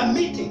where they were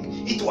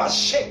meeting, it was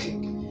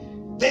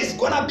shaking. There's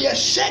going to be a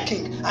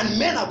shaking and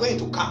men are going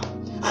to come.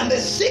 And the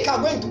sick are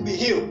going to be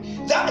healed.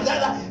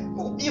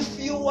 If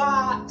you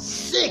are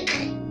sick,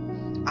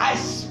 I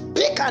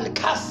speak and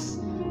curse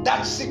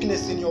that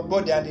sickness in your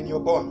body and in your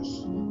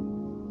bones.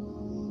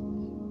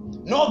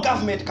 No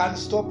government can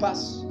stop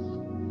us.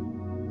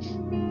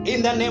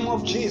 In the name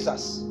of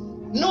Jesus,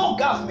 no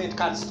government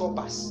can stop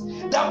us.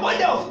 The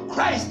body of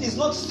Christ is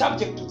not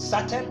subject to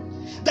Satan.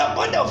 The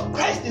body of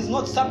Christ is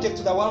not subject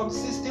to the world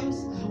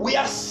systems. We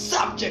are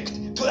subject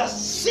to the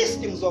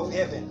systems of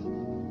heaven.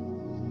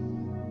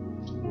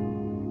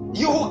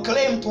 You who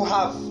claim to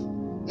have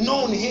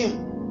known him,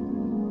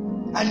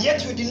 and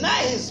yet you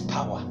deny his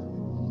power.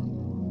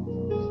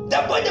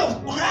 The body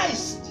of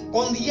Christ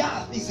on the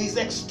earth is his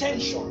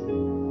extension.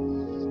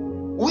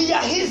 We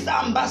are his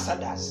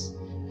ambassadors.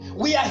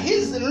 We are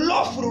his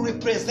lawful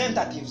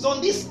representatives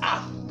on this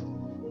earth.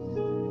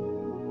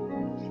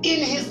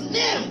 In his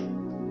name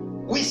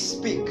we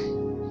speak.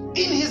 In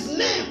his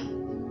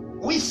name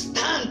we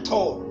stand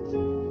tall.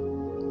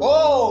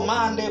 Oh,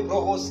 mande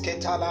brohos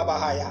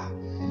ketalabahaya.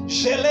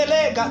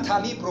 Shelele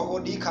gatali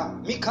brohodika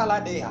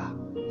mikaladea.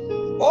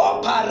 Oh,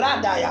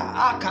 paradaya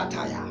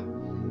akataya.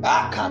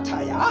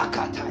 Akataya,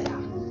 akataya.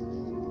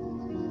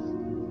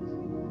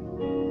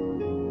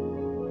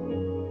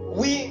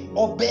 We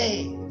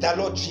obey the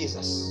Lord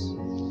Jesus.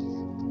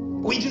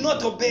 We do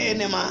not obey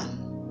any man.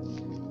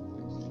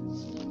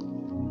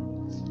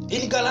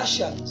 In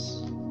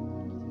Galatians,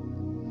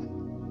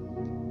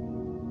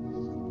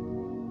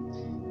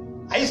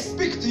 I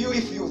speak to you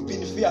if you've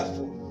been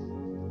fearful.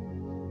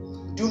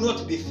 Do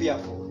not be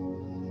fearful.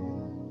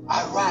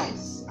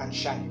 Arise and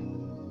shine.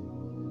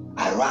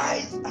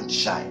 Arise and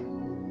shine.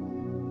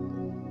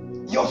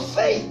 Your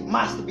faith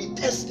must be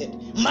tested,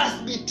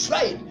 must be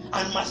tried,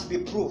 and must be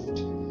proved.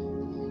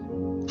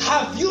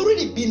 Have you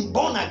really been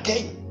born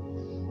again?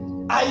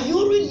 Are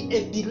you really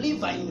a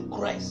believer in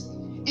Christ?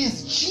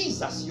 Is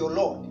Jesus your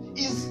Lord?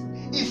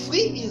 If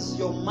he is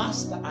your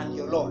master and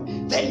your Lord,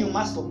 then you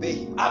must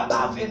obey him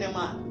above any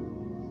man.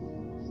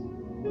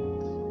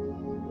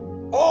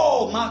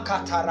 Oh,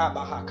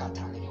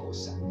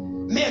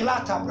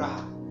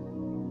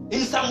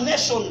 in some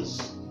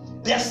nations,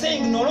 they are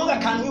saying no longer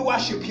can we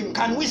worship him,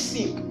 can we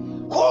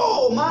sing?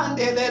 Oh,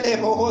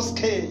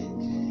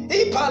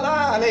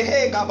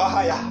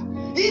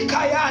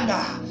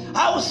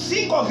 I will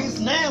sing of his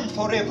name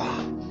forever.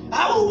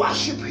 I will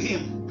worship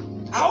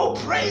him. I will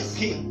praise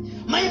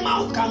him. My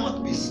mouth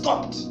cannot be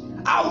stopped.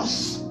 I will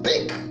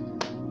speak.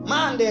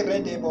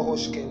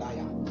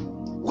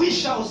 We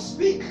shall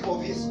speak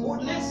of his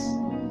goodness.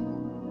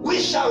 We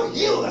shall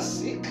heal the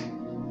sick.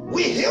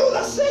 We heal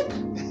the sick.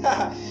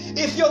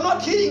 If you're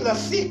not healing the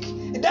sick,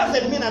 it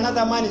doesn't mean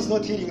another man is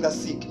not healing the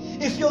sick.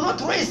 If you're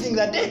not raising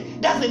the dead,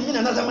 it doesn't mean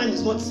another man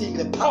is not seeing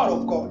the power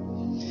of God.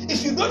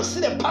 If you don't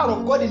see the power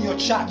of God in your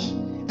church,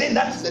 then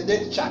that's the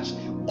dead church.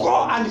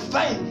 Go and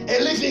find a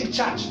living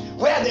church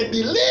where they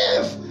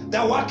believe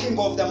the working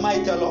of the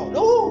mighty Lord.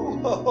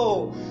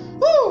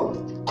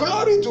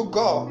 Glory to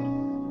God.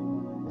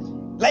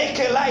 Like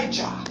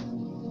Elijah,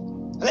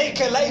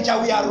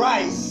 we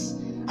arise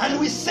and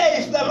we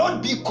say, if the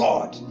Lord be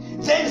God,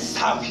 then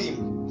serve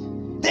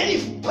him. Then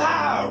if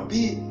Baal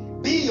be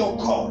your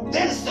God,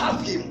 then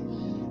serve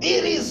him.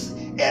 It is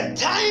a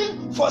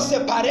time for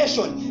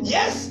separation.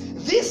 Yes,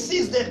 this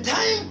is the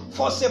time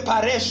for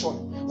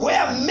separation,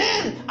 where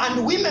men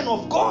and women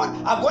of God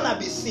are going to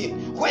be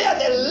seen, where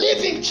the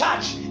living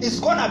church is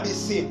going to be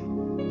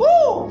seen.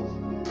 Woo!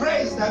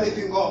 Praise the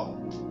living God.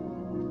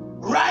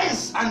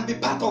 Rise and be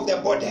part of the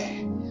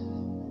body.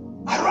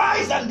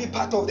 Arise and be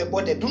part of the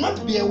body. Do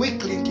not be a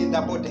weak link in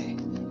the body.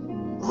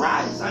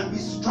 Rise and be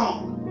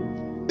strong.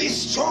 Be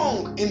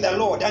strong in the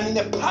Lord and in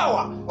the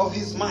power of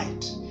his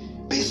might.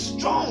 Be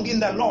strong in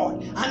the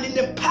Lord and in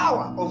the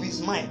power of his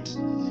might.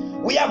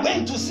 We are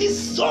going to see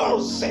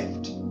souls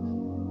saved.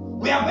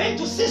 We are going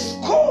to see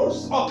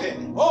schools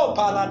open. Oh,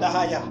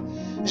 Paladahaya.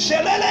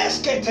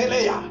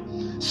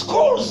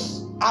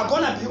 Schools are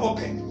going to be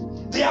open.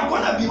 They are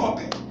going to be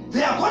open.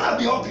 They are going to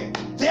be open.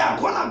 They are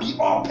going to be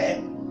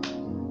open.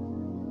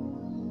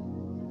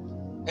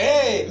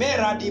 Hey,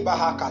 Meradi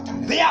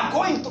Bahakata. They are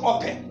going to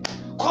open.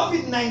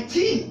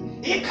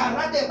 COVID-19.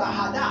 Ikarade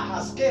Bahada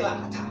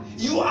Haskelata.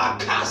 You are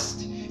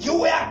cast. You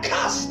were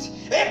cast.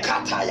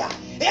 Ekataya.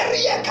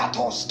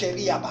 Eriekatos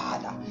Keria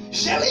Bahada.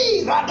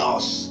 Sheli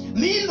Rados.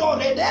 Mino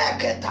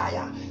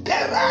Redeketaya.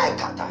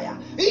 Perekataya.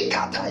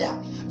 Ikataya.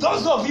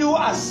 Those of you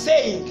are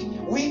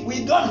saying,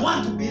 we don't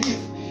want to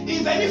believe.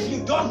 Even if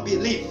you don't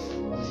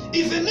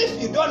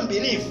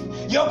believe,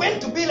 you're going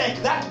to be like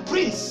that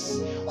prince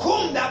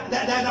whom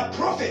the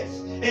prophet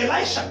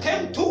Elisha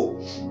came to.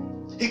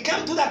 He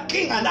came to the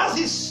king, and as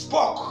he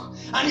spoke,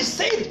 and he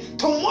said,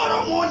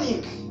 tomorrow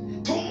morning,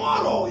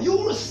 tomorrow you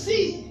will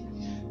see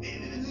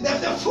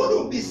that the food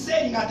will be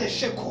selling at a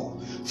shekel.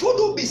 Food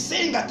will be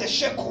selling at a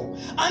shekel.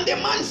 And the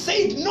man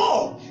said,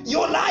 no,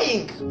 you're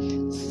lying.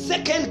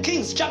 2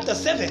 Kings chapter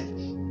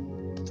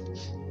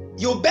 7.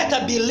 You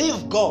better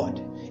believe God.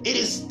 It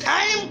is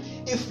time,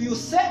 if you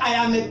say I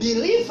am a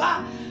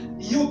believer,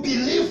 you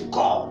believe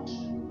God.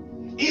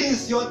 It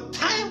is your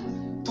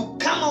time to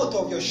come out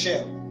of your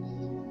shell.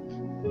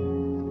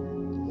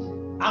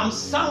 I'm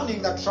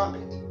sounding the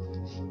trumpet.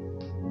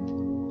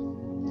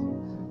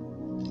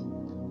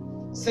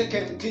 2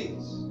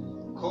 Kings.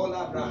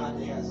 Kola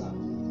Brahadehaza.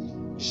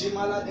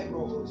 Shimala de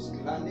Brohos.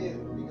 Kilaner.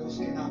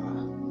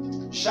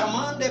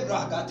 Shaman de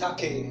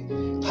Bragatake.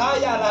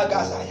 Payala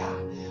Gazaya.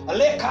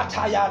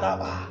 Lekataya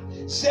Laba.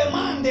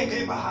 Semande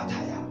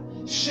Gebahataya.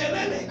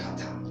 Shelele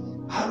Kata.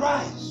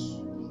 Arise.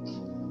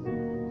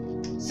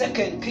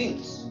 2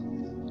 Kings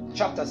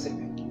chapter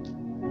 7.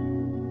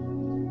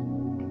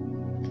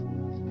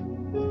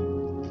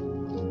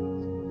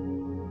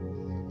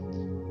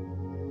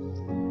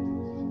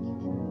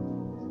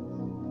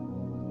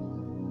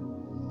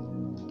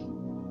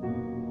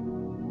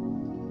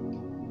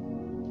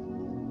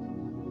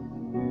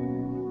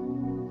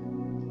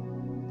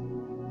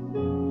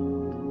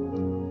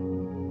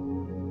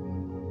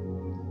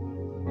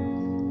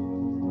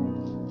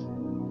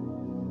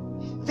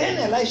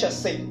 Then Elisha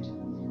said,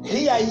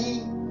 hear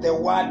ye the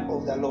word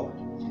of the Lord.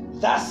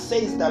 Thus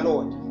says the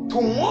Lord,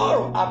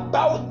 tomorrow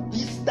about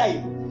this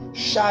time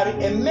shall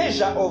a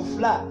measure of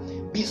flour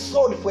be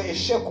sold for a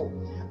shekel,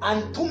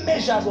 and 2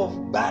 measures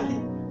of barley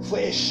for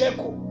a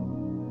shekel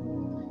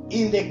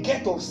in the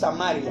gate of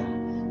Samaria.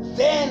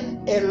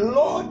 Then a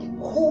Lord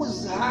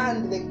whose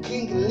hand the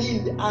king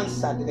leaned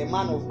answered the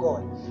man of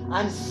God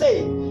and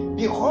said,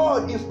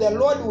 behold, if the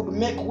Lord would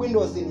make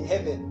windows in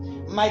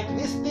heaven, might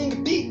this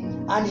thing be?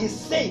 And he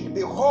said,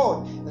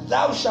 behold,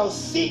 thou shalt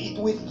see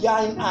it with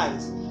thine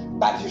eyes,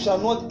 but you shall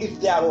not eat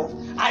thereof.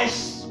 I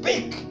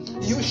speak,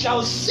 you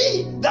shall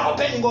see the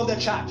opening of the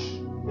church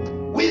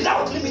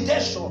without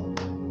limitation.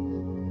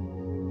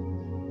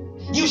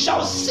 You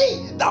shall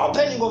see the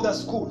opening of the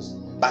schools,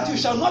 but you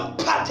shall not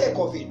partake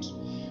of it.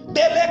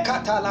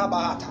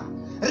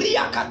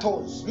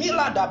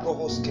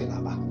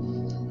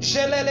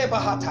 Jelele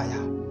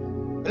Bahataya.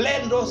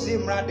 Lendo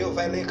Zimra de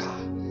Veleka.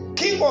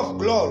 King of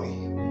glory,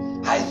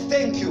 I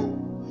thank you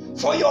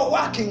for your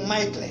working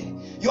mightily.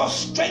 You're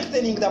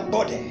strengthening the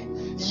body.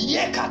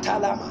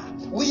 Yekatalama.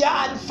 We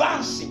are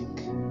advancing.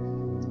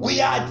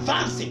 We are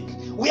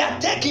advancing. We are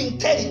taking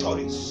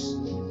territories.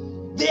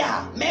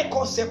 There,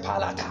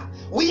 Mekosepalata.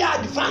 We are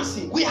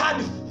advancing. We had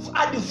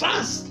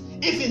advanced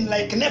even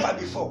like never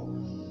before.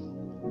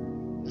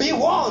 Be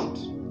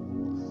warned.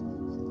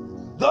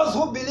 Those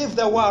who believe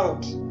the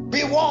world,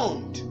 be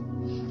warned.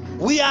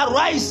 We are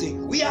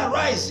rising. We are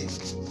rising.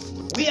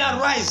 We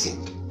are rising.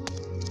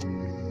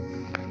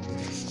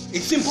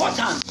 It's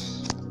important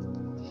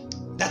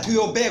that we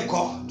obey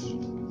God.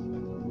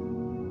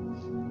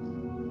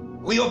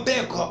 We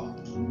obey God.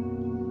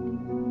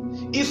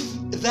 If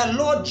the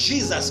Lord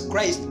Jesus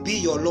Christ be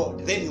your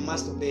Lord, then you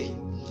must obey him.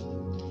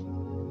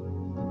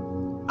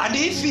 And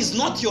if he's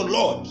not your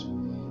Lord,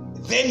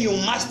 then you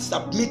must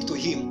submit to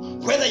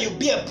him, whether you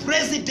be a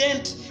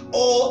president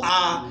or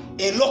a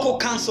local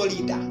council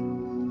leader,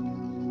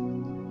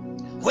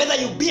 whether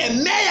you be a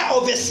mayor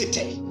of a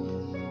city.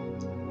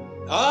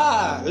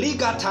 God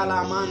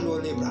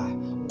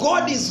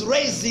is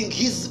raising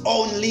his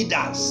own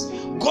leaders.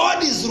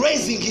 God is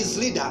raising his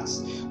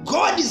leaders.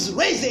 God is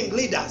raising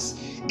leaders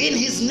in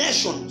his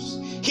nations.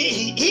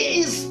 He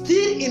is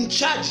still in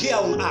charge here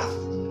on earth.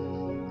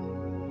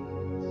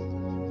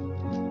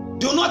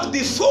 Do not be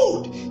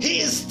fooled. He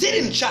is still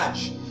in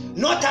charge.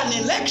 Not an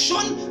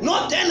election,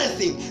 not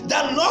anything.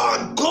 The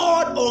Lord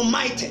God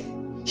Almighty,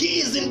 he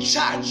is in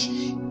charge,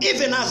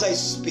 even as I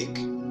speak.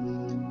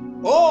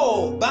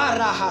 Oh,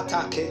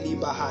 Barahata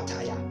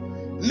Kelibahataya.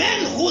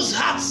 Men whose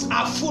hearts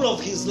are full of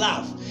his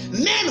love,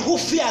 men who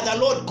fear the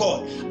Lord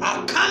God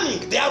are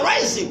coming. They are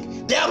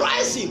rising. They are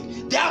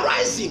rising. They are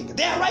rising.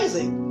 They are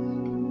rising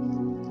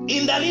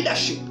in the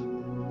leadership.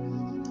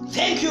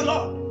 Thank you,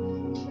 Lord.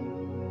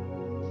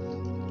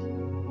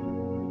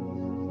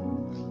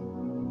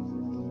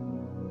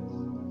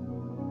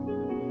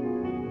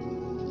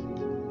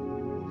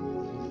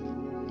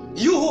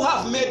 You who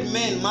have made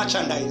men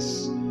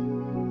merchandise,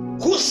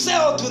 who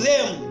sell to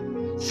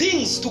them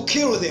things to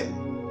kill them,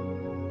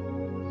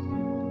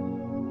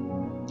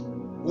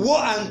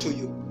 woe unto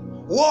you,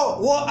 woe,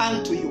 woe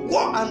unto you,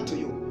 woe unto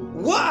you,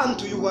 woe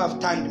unto you who have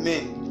turned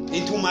men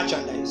into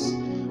merchandise.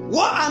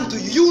 Woe unto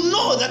you. You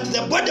know that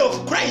the body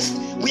of Christ,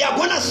 we are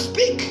going to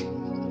speak.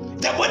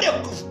 The body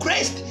of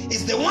Christ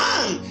is the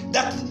one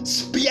that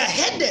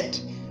spearheaded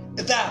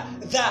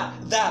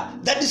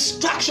the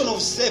destruction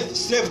of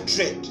slave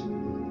trade.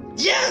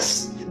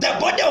 Yes, the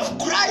body of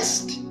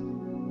Christ.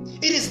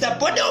 It is the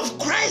body of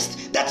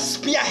Christ that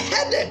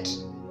spearheaded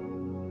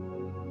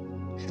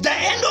the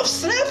end of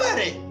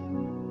slavery.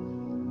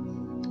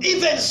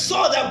 Even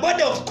so, the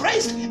body of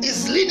Christ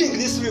is leading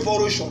this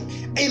revolution.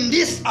 In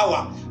this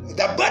hour,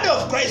 the body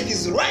of Christ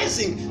is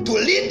rising to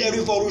lead the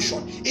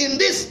revolution. In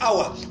this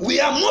hour, we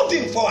are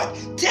moving forward,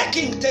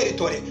 taking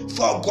territory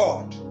for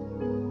God.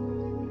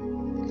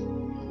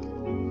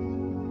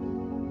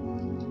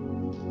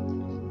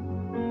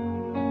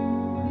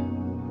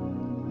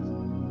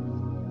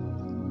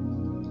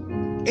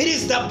 It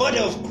is the body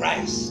of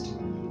Christ.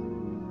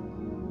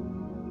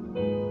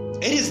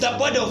 It is the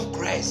body of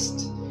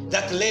Christ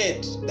that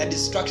led the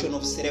destruction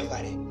of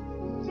slavery.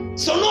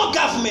 So no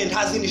government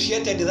has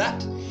initiated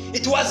that.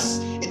 It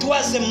was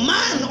a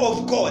man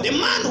of God, a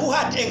man who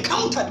had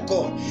encountered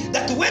God,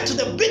 that went to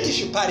the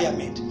British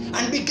Parliament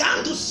and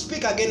began to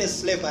speak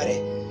against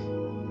slavery.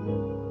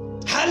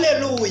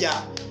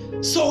 Hallelujah.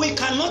 So we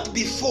cannot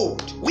be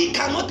fooled. We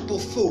cannot be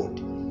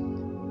fooled.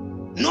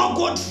 No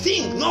good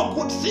thing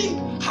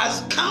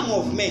has come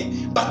of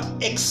men, but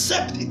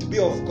except it be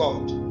of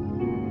God.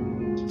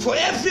 For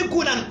every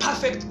good and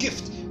perfect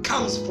gift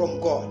comes from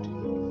God,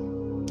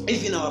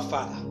 even our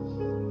Father.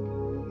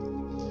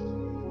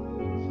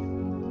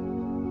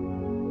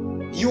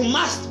 You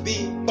must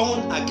be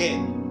born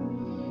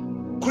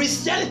again.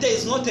 Christianity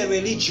is not a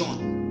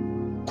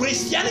religion.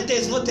 Christianity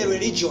is not a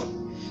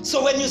religion.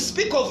 So when you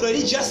speak of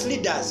religious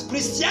leaders,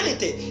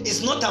 Christianity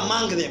is not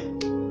among them.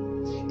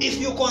 If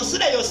you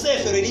consider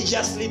yourself a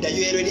religious leader,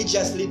 you're a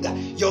religious leader.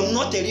 You're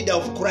not a leader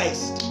of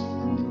Christ.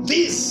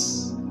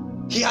 This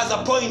he has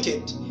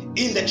appointed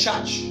in the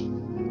church.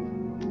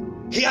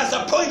 He has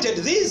appointed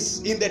this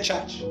in the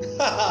church.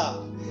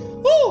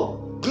 Oh,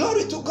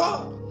 glory to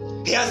God.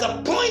 He has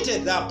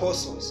appointed the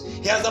apostles.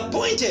 He has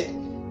appointed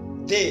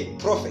the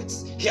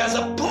prophets. He has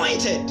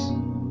appointed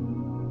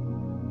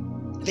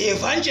the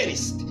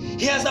evangelists.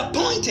 He has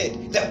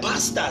appointed the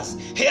pastors.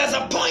 He has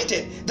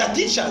appointed the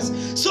teachers.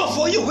 So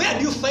for you, where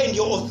do you find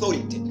your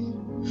authority?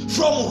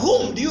 From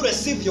whom do you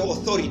receive your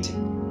authority?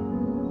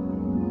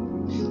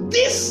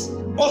 This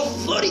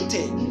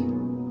authority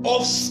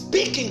of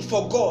speaking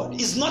for God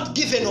is not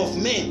given of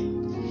men.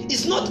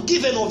 It's not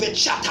given of a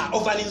charter,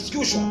 of an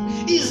institution.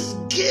 It's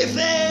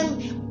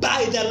given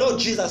by the Lord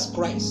Jesus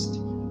Christ.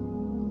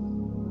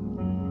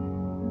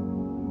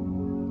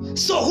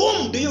 So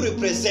whom do you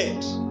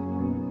represent?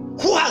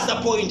 Who has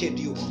appointed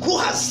you? Who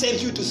has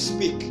sent you to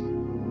speak?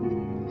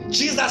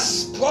 Jesus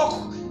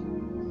spoke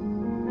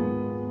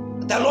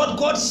the Lord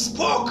God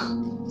spoke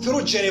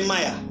through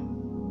Jeremiah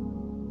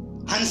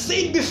and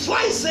said, before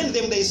I send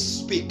them, they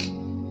speak.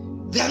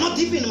 They are not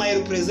even my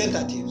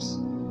representatives.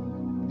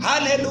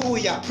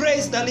 Hallelujah.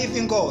 Praise the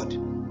living God.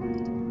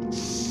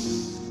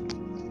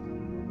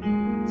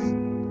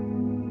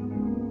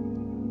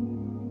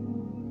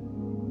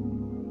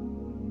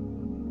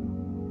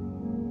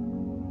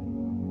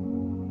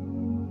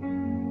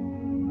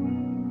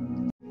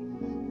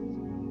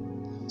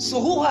 So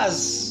who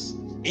has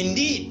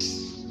indeed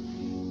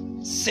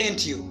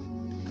sent you?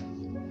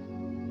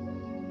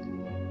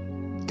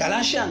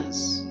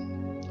 Galatians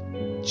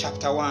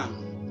chapter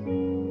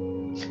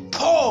 1.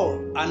 Paul,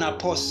 an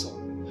apostle,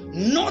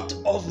 not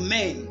of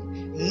men,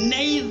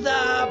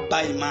 neither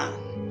by man,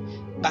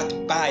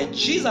 but by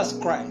Jesus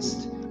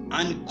Christ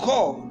and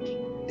God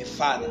the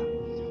Father,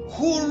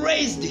 who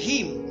raised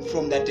him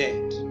from the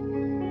dead,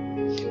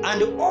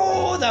 and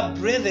all the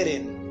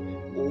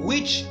brethren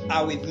which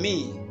are with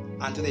me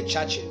unto the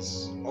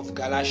churches of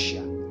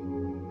Galatia.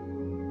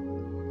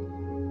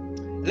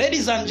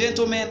 Ladies and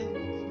gentlemen,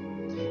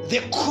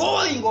 the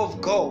calling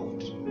of God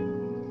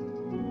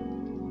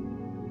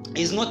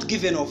is not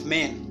given of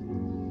men.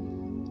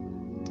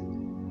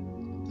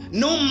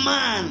 No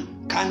man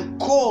can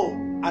call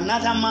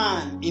another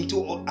man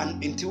into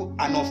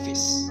an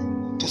office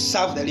to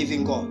serve the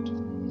living God.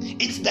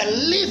 It's the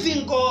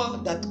living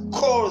God that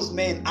calls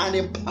men and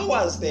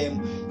empowers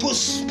them to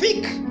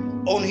speak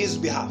on his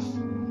behalf.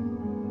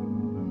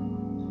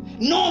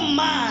 No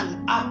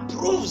man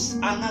approves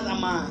another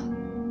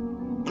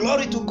man.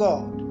 Glory to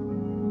God.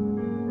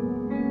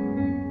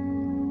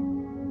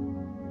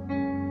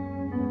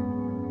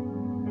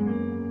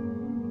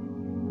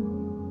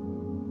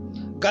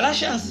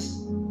 Galatians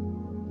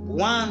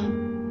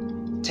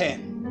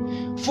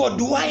 1:10. For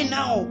do I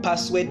now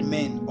persuade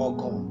men, O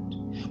God?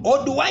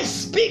 Or do I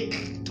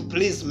speak to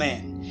please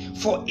men?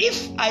 For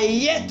if I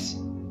yet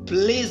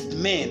pleased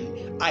men,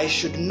 I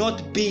should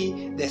not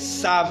be the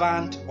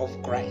servant of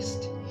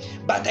Christ.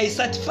 But I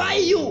certify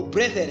you,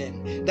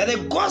 brethren, that the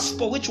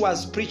gospel which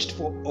was preached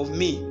of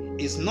me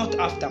is not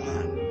after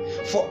man.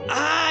 For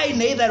I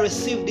neither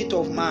received it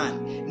of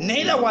man,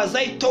 neither was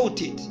I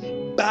taught it,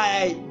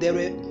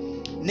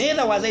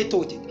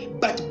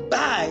 but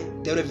by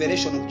the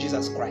revelation of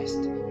Jesus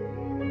Christ.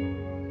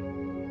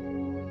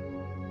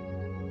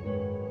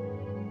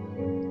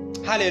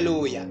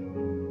 Hallelujah.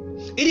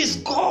 It is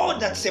God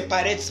that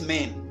separates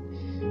men.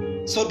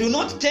 So do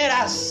not tell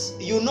us,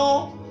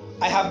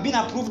 I have been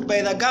approved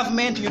by the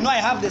government, I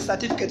have the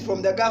certificate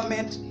from the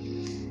government.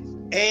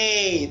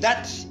 Hey,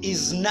 that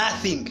is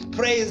nothing.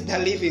 Praise the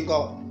living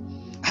God.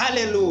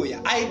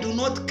 Hallelujah. I do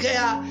not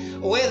care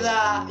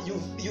whether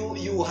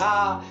you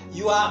are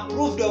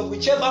approved of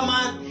whichever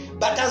man,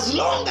 but as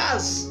long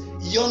as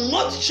you're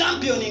not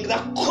championing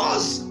the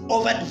cause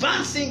of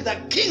advancing the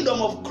kingdom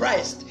of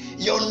Christ,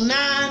 you're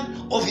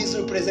none of his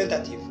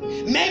representative.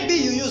 Maybe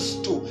you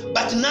used to,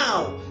 but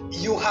now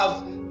you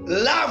have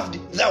loved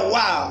the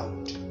world.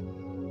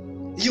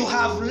 You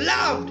have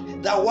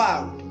loved the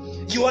world.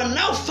 You are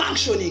now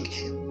functioning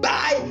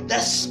by the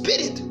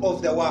spirit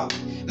of the world.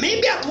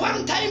 Maybe at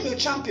one time you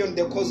championed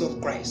the cause of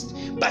Christ,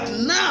 but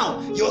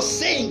now you're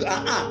saying,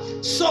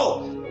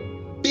 So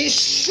be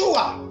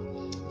sure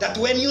that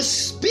when you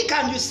speak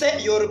and you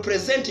say you're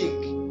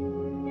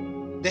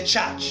representing the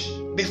church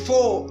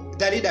before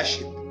the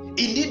leadership,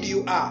 indeed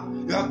you are.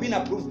 You have been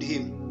approved of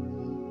him.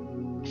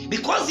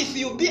 Because if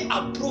you be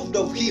approved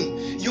of him,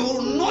 you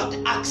will not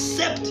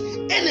accept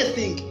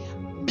anything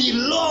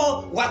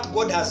below what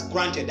God has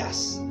granted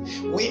us.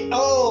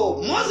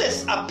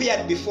 Moses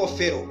appeared before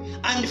Pharaoh,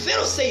 and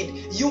Pharaoh said,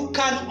 you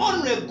can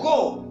only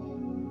go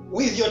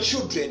with your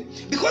children.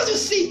 Because you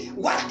see,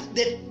 what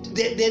the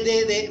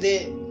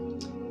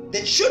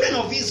children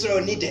of Israel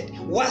needed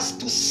was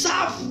to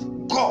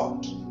serve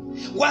God,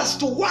 was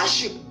to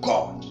worship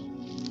God.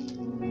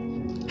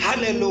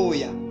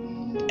 Hallelujah.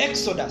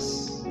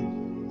 Exodus.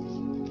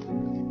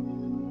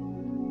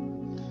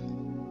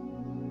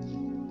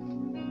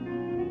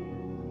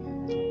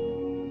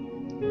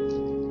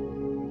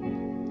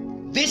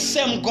 This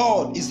same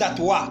God is at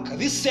work.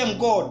 This same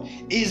God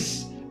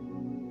is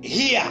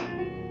here.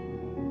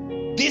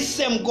 This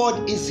same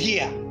God is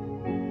here.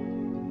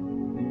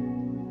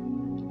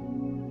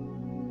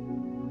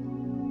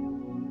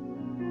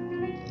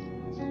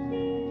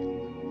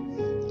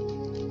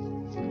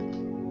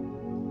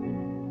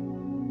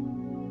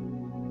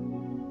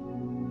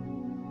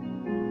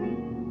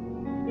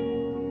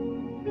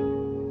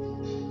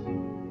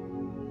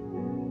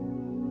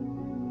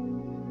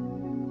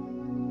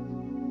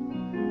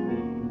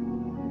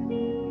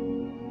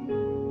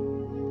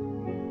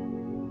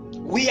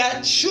 We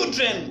are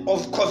children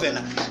of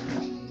covenant.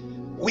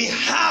 We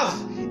have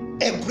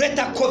a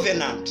greater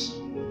covenant.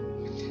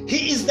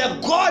 He is the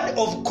God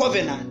of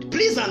covenant.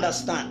 Please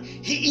understand.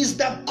 He is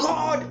the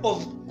God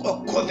of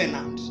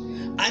covenant.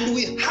 And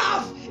we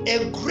have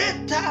a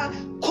greater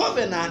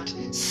covenant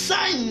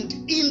signed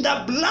in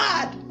the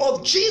blood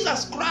of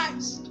Jesus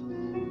Christ.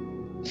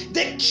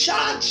 The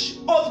church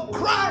of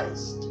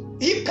Christ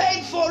He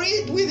paid for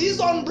it with his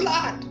own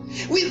blood.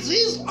 With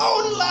his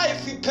own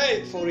life, he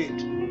paid for it.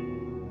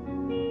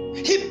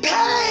 He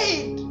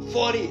paid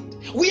for it.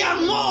 We are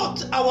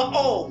not our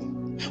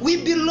own.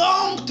 We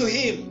belong to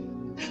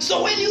him.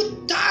 So when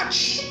you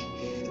touch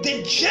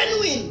the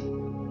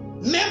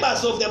genuine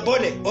members of the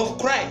body of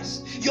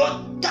Christ,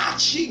 you're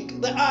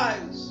touching the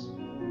eyes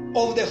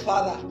of the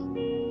Father.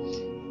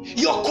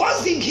 You're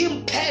causing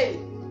him pain.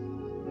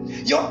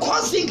 You're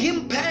causing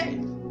him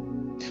pain.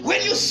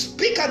 When you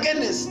speak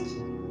against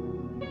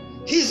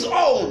his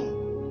own,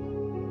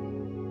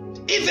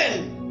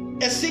 even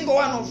a single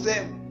one of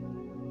them,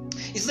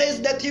 he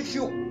says that if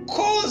you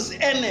cause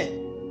any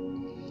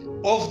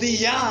of the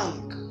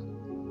young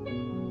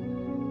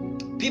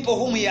people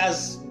whom he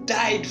has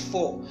died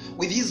for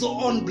with his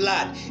own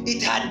blood,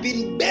 it had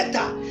been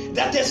better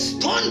that a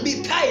stone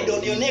be tied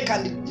on your neck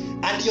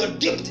and you're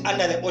dipped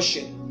under the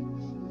ocean.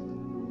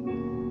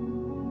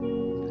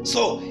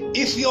 So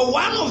if you're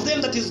one of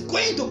them that is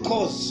going to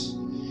cause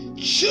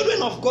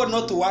children of God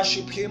not to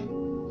worship him,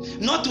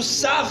 not to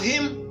serve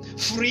him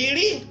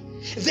freely,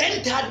 then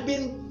it had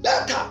been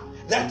better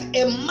that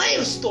a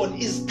milestone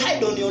is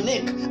tied on your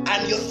neck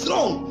and you're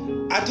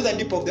thrown into the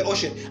deep of the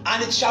ocean,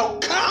 and it shall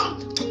come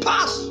to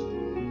pass.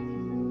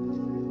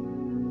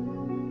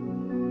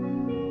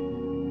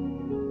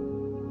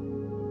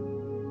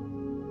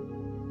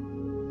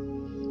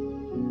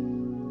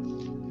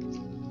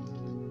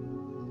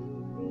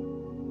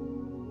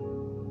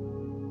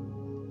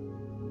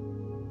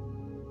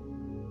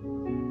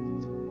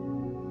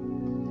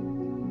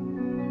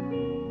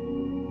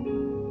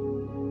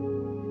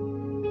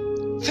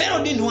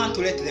 Pharaoh didn't want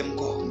to let them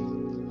go.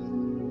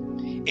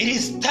 It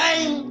is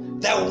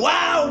time the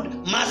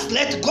world must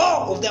let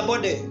go of the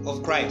body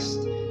of Christ.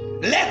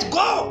 Let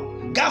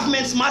go.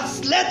 Governments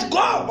must let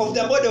go of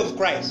the body of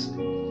Christ.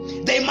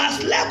 They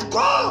must let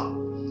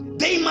go.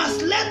 They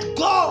must let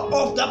go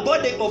of the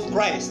body of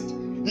Christ.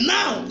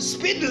 Now,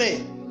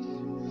 speedily,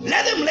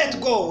 let them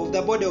let go of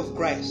the body of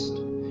Christ.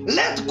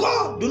 Let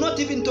go. Do not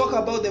even talk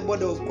about the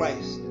body of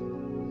Christ.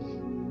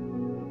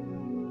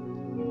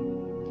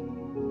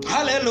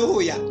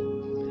 Hallelujah.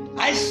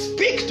 I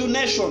speak to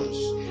nations.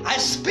 I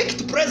speak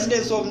to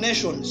presidents of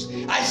nations.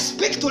 I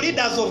speak to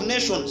leaders of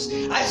nations.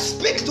 I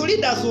speak to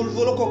leaders of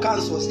local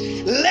councils.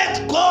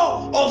 Let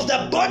go of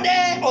the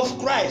body of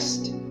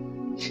Christ.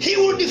 He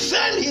will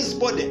defend his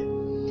body.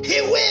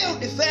 He will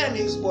defend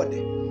his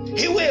body.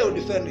 He will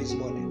defend his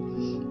body.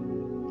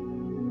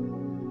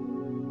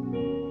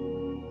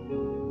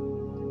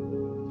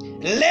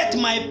 Let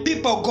my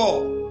people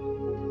go.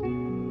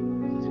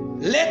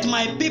 Let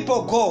my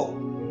people go.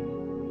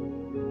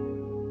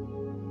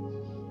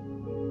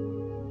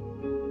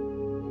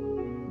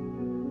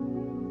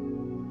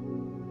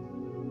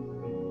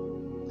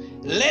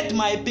 Let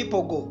my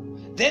people go.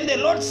 Then the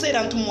Lord said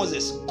unto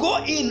Moses,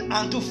 Go in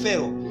unto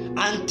Pharaoh,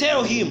 and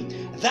tell him,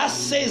 Thus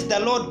says the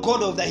Lord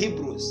God of the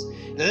Hebrews,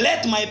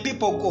 Let my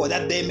people go,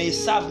 that they may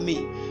serve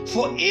me.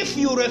 For if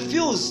you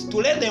refuse to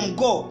let them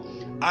go,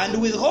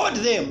 and withhold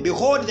them,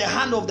 behold, the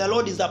hand of the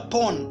Lord is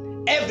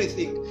upon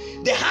everything.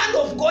 The hand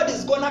of God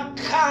is gonna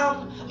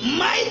come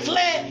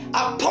mightily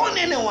upon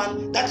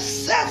anyone that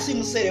sets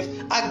himself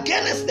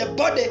against the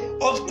body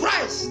of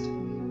Christ.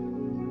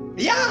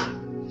 Yeah.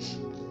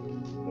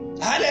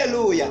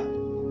 Hallelujah.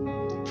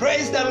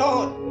 Praise the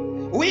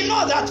Lord. We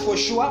know that for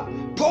sure.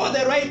 Paul,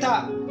 the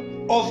writer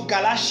of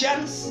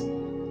Galatians,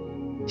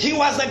 he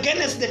was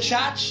against the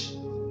church.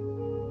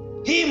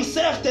 He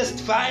himself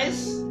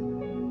testifies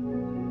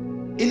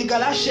in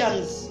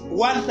Galatians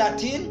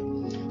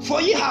 1:13, For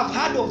ye have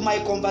heard of my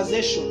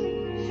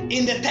conversation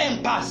in the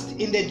time past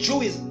in the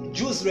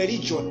Jews'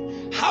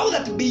 religion, how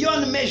that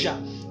beyond measure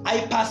I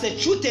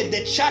persecuted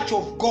the church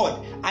of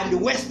God and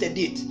wasted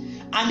it,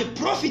 and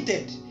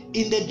profited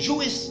in the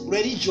Jewish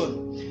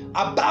religion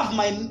above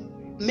my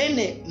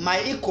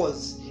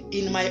equals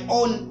in my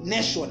own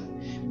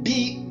nation,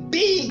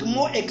 being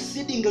more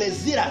exceedingly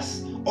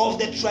zealous of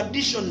the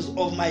traditions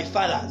of my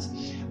fathers.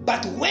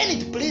 But when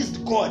it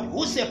pleased God,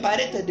 who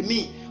separated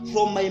me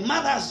from my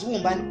mother's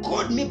womb and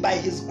called me by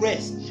his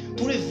grace,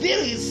 to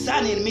reveal his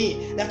Son in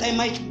me, that I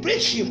might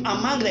preach him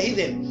among the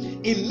heathen,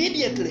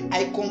 immediately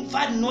I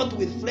conferred not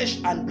with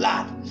flesh and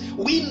blood.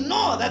 We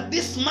know that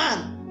this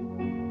man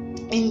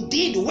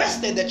indeed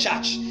wasted the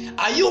church.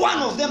 Are you one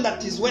of them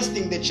that is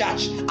wasting the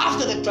church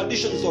after the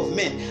traditions of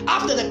men,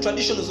 after the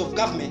traditions of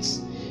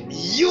governments?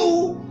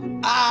 You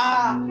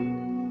are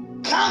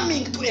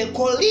coming to a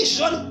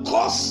collision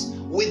course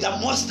with the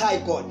Most High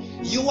God.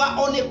 You are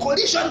on a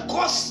collision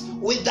course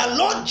with the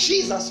Lord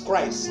Jesus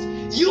Christ.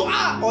 You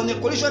are on a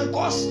collision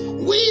course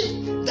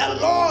with the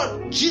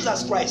Lord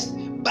Jesus Christ.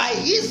 By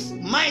his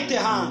mighty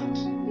hand,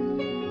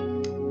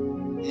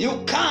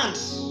 you can't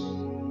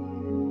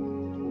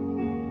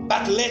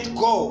but let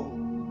go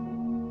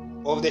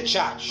of the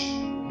church.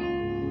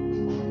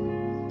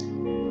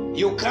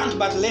 You can't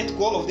but let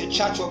go of the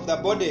church of the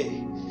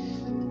body.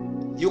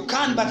 You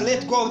can't but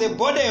let go of the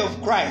body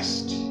of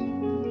Christ.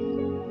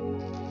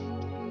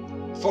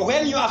 For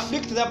when you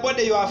afflict the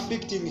body, you are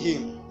afflicting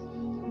him.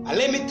 And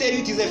let me tell you,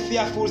 it is a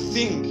fearful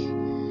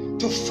thing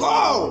to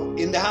fall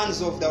in the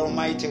hands of the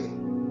Almighty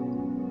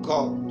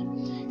God.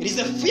 It is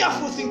a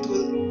fearful thing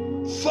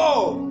to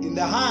fall in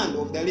the hand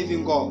of the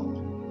living God.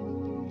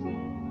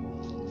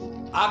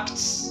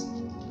 Acts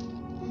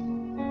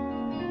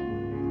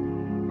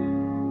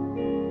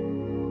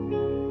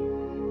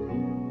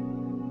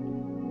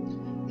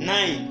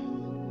 9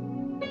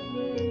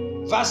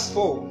 verse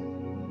 4,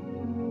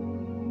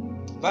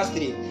 verse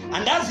 3.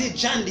 And as he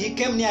journeyed, he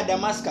came near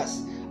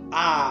Damascus.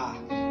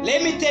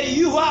 Let me tell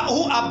you, who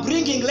are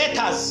bringing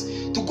letters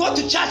to go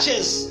to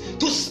churches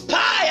to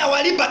spy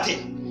our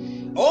liberty.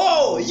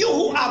 Oh, you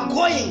who are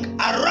going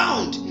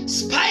around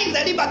spying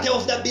the liberty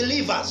of the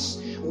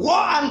believers, woe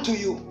unto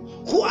you.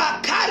 Who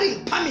are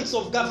carrying permits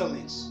of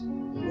governments,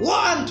 woe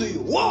unto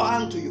you, woe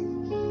unto you.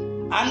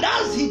 And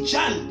as he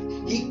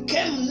journeyed, he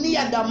came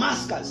near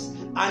Damascus,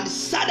 and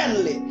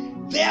suddenly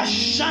there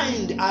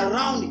shined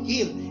around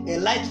him a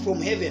light from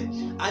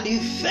heaven, and he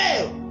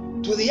fell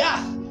to the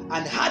earth,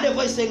 and heard a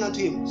voice saying unto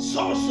him,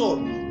 Saul, Saul,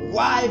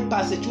 why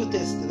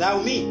persecutest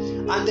thou me?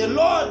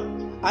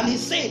 And he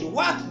said,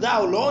 What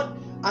thou, Lord?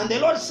 And the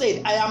Lord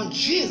said, I am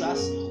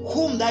Jesus,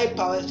 whom thou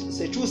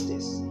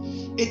persecutest.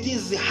 It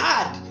is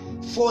hard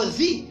for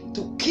thee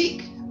to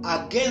kick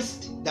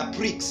against the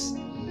pricks.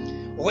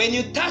 When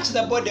you touch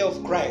the body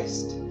of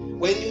Christ,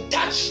 when you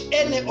touch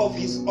any of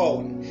his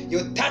own,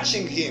 you're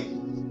touching him.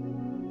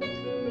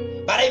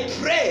 But I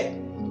pray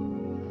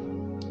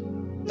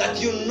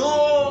that you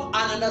know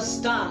and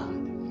understand,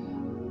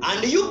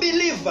 and you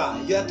believer,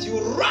 that you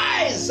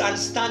rise and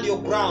stand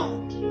your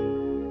ground.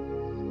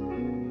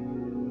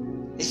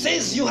 It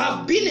says you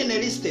have been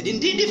enlisted.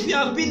 Indeed, if you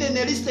have been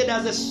enlisted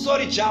as a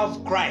soldier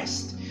of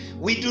Christ,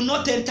 we do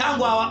not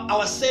entangle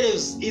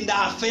ourselves in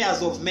the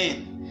affairs of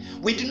men.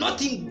 We do not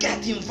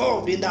get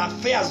involved in the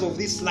affairs of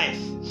this life.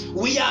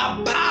 We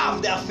are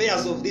above the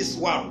affairs of this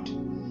world.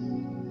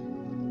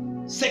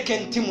 2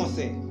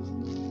 Timothy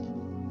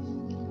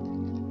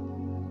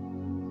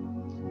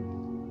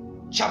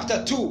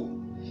chapter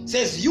 2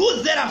 says,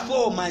 You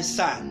therefore, my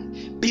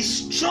son, be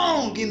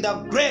strong in the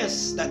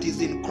grace that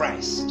is in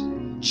Christ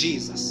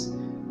Jesus.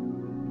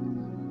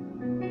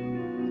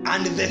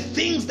 And the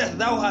things that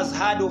thou hast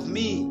heard of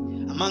me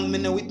among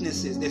many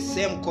witnesses, the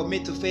same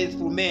commit to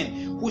faithful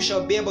men who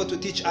shall be able to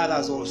teach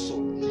others also.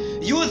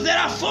 You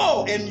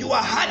therefore endure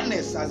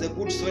hardness as a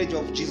good soldier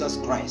of Jesus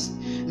Christ.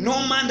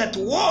 No man that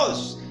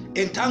wars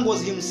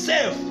entangles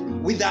himself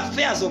with the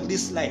affairs of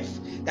this life,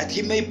 that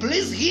he may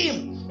please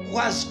him who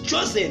has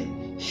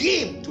chosen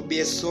him to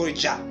be a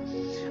soldier.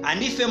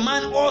 And if a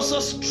man also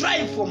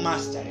strive for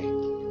mastery,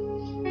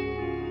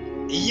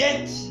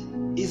 yet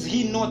is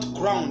he not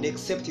crowned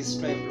except he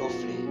strive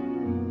lawfully.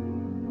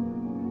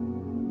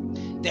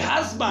 The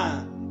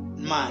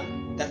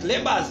husbandman that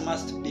labors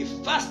must be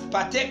first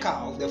partaker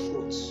of the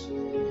fruits.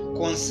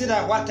 Consider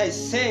what I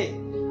say,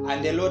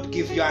 and the Lord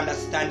give you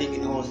understanding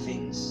in all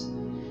things.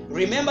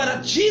 Remember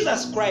that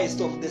Jesus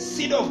Christ of the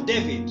seed of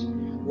David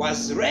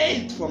was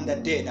raised from the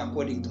dead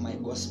according to my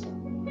gospel,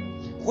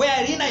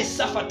 wherein I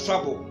suffer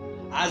trouble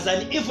as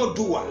an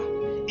evildoer,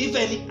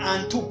 even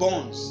unto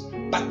bonds.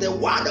 But the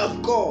word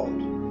of God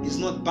is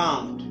not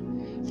bound.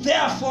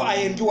 Therefore I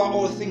endure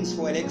all things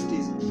for the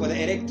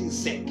elect's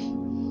sake,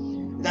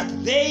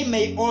 that they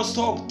may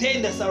also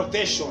obtain the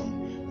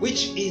salvation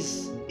which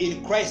is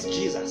in Christ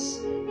Jesus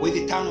with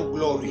eternal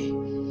glory.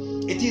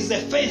 It is a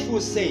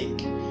faithful saying,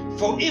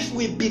 for if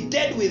we be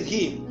dead with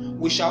him,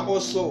 we shall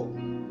also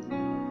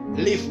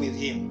live with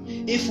him.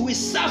 If we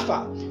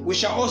suffer, we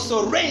shall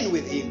also reign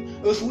with him.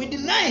 If we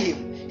deny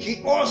him,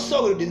 he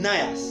also will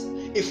deny us.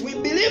 If we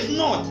believe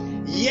not,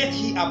 yet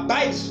he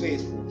abides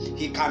faithful.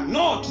 He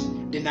cannot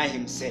deny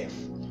himself.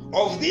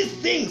 Of these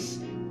things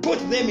put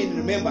them in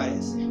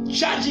remembrance,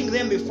 charging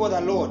them before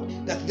the Lord,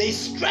 that they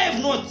strive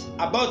not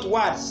about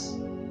words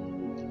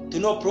to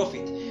no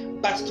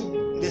profit, but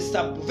to the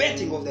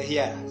subverting of the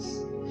hearers.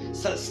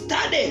 So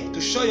study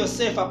to show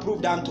yourself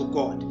approved unto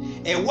God,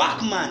 a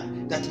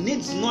workman that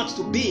needs not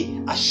to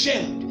be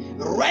ashamed,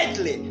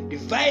 rightly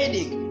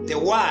dividing the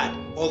word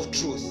of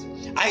truth.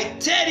 I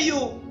tell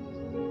you,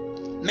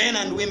 men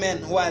and women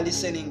who are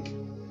listening,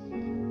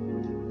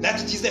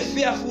 that it is a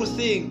fearful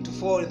thing to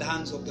fall in the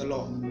hands of the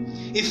Lord.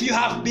 If you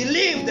have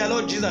believed the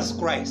Lord Jesus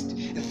Christ,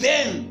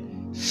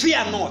 then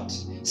fear not.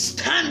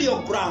 Stand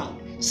your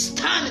ground.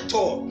 Stand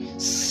tall.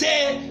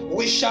 Say,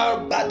 we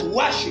shall but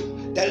worship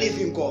the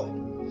living God.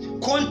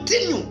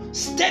 Continue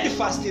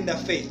steadfast in the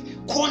faith.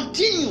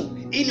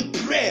 Continue in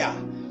prayer.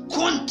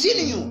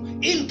 Continue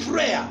in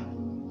prayer.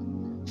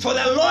 For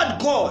the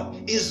Lord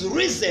God is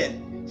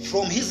risen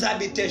from his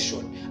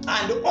habitation,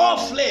 and all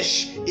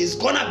flesh is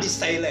gonna be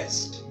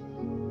silenced.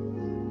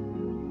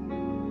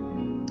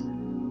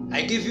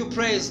 I give you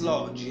praise,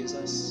 Lord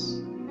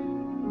Jesus.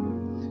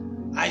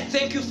 I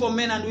thank you for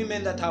men and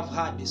women that have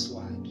heard this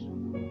word.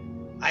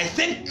 I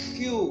thank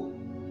you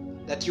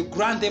that you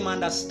grant them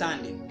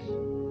understanding.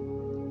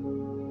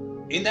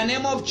 In the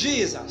name of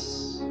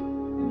Jesus,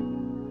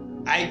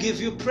 I give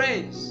you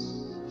praise,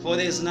 for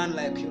there is none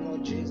like you,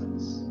 Lord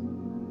Jesus.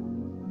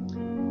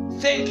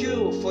 Thank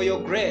you for your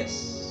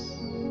grace.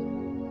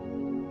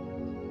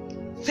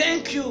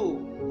 Thank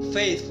you,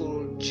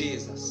 faithful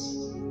Jesus.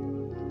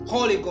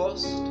 Holy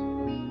Ghost,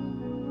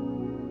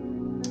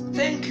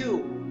 thank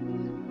you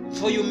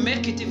for you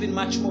make it even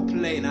much more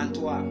plain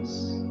unto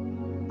us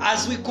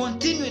as we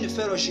continue in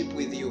fellowship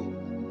with you.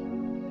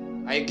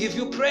 I give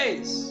you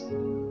praise.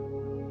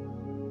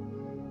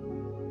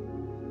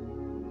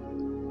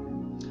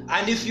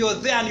 And if you're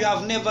there and you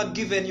have never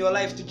given your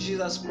life to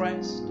Jesus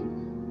Christ,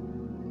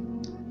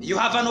 you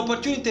have an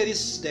opportunity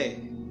this day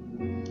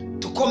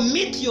to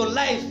commit your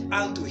life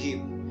unto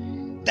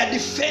Him, the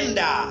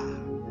defender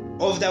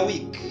of the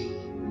weak,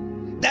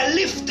 the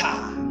lifter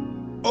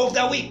of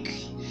the weak.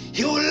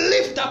 He will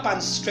lift up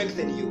and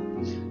strengthen you.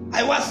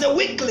 I was a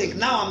weakling,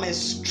 now I'm a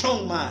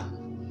strong man.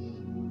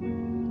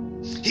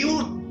 He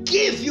will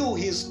give you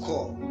His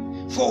call.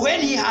 For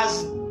when you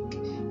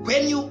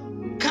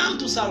come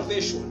to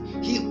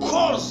salvation, He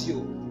calls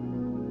you.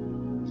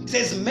 He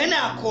says, many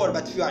are called,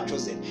 but few are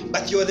chosen.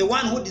 But you're the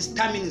one who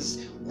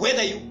determines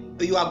whether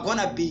you are going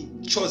to be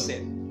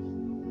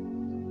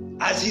chosen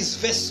as His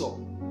vessel.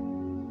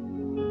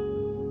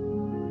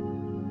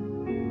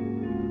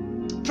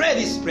 Pray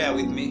this prayer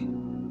with me.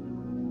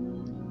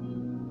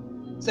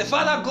 Say,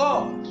 Father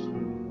God,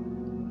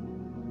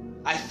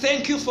 I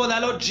thank you for the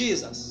Lord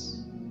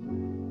Jesus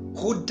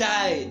who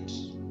died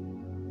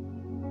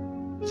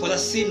for the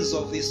sins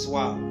of this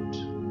world.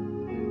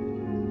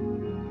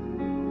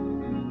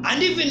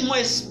 And even more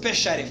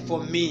especially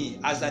for me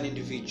as an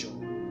individual.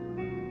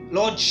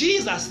 Lord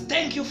Jesus,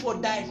 thank you for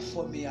dying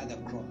for me at the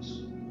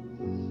cross.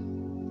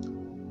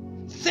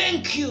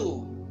 Thank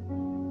you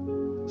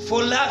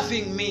for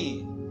loving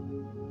me.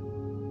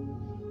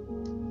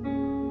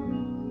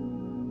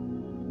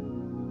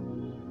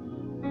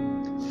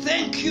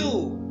 Thank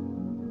you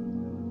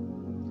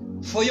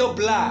for your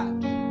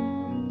blood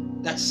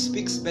that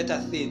speaks better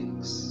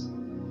things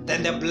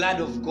than the blood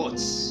of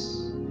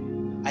goats.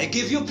 I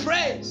give you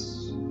praise.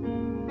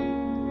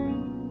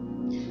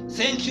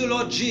 Thank you,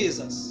 Lord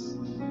Jesus.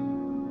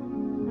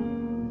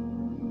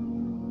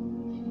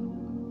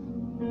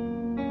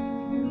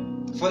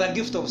 For the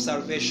gift of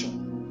salvation.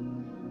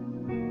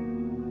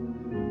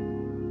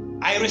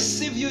 I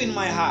receive you in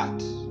my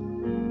heart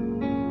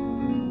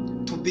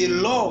to be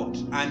Lord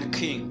and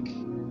King.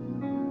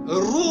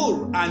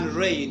 Rule and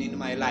reign in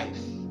my life.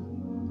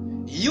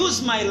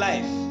 Use my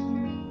life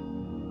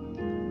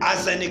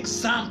as an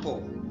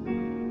example,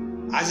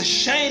 as a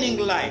shining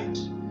light.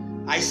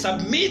 I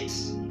submit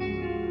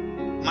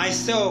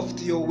myself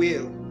to your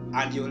will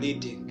and your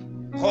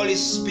leading. Holy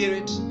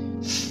Spirit,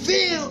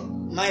 fill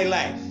my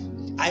life.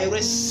 I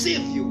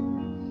receive you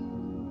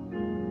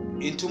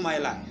into my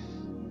life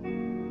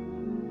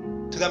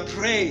to the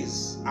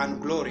praise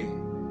and glory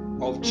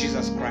of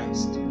Jesus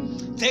Christ.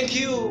 Thank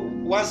you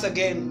once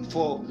again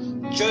for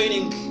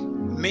joining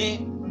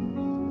me.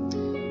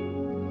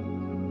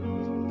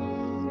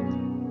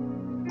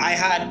 I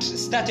had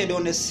started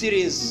on a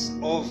series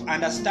of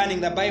understanding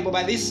the Bible,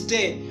 but this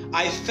day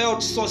I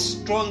felt so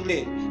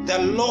strongly the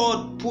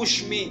Lord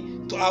pushed me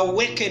to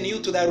awaken you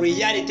to the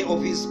reality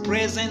of His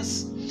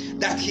presence,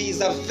 that He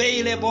is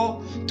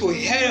available to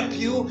help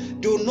you.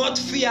 Do not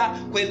fear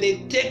when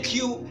they take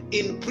you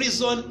in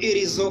prison. It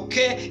is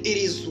okay. It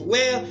is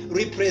well.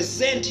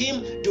 Represent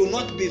Him. Do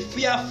not be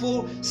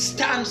fearful.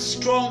 Stand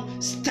strong.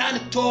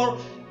 Stand tall.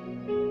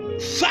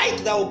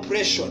 Fight the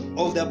oppression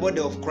of the body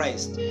of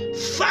Christ.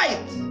 Fight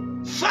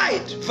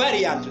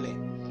valiantly.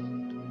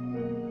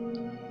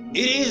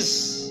 It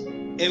is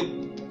a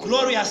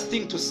glorious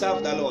thing to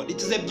serve the Lord.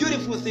 It is a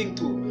beautiful thing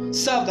to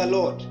serve the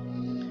Lord.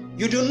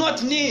 You do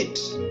not need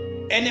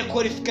any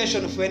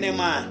qualification for any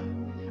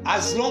man,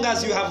 as long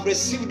as you have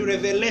received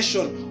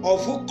revelation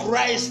of who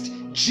Christ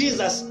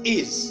Jesus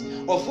is,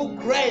 of who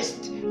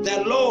Christ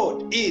the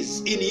Lord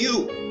is in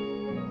you.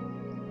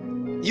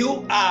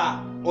 You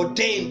are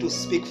ordained to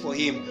speak for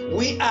Him.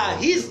 We are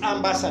His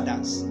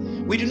ambassadors.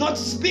 We do not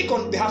speak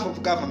on behalf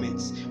of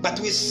governments, but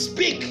we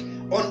speak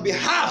on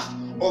behalf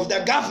of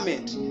the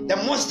government, the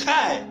most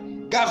high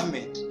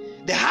government,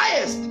 the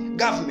highest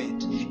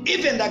government,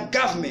 even the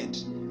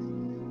government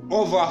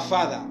of our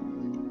Father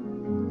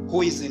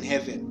who is in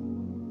heaven.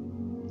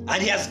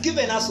 And He has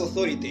given us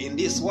authority in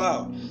this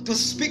world to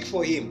speak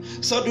for Him.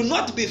 So do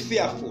not be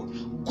fearful.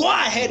 Go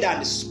ahead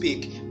and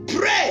speak.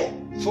 Pray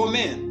for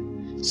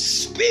men.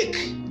 Speak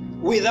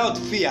without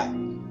fear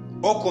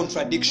or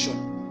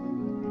contradiction,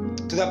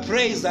 to the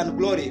praise and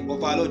glory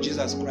of our Lord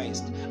Jesus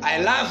Christ. I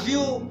love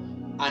you,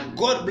 and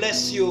God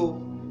bless you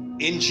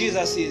in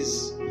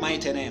Jesus'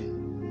 mighty name.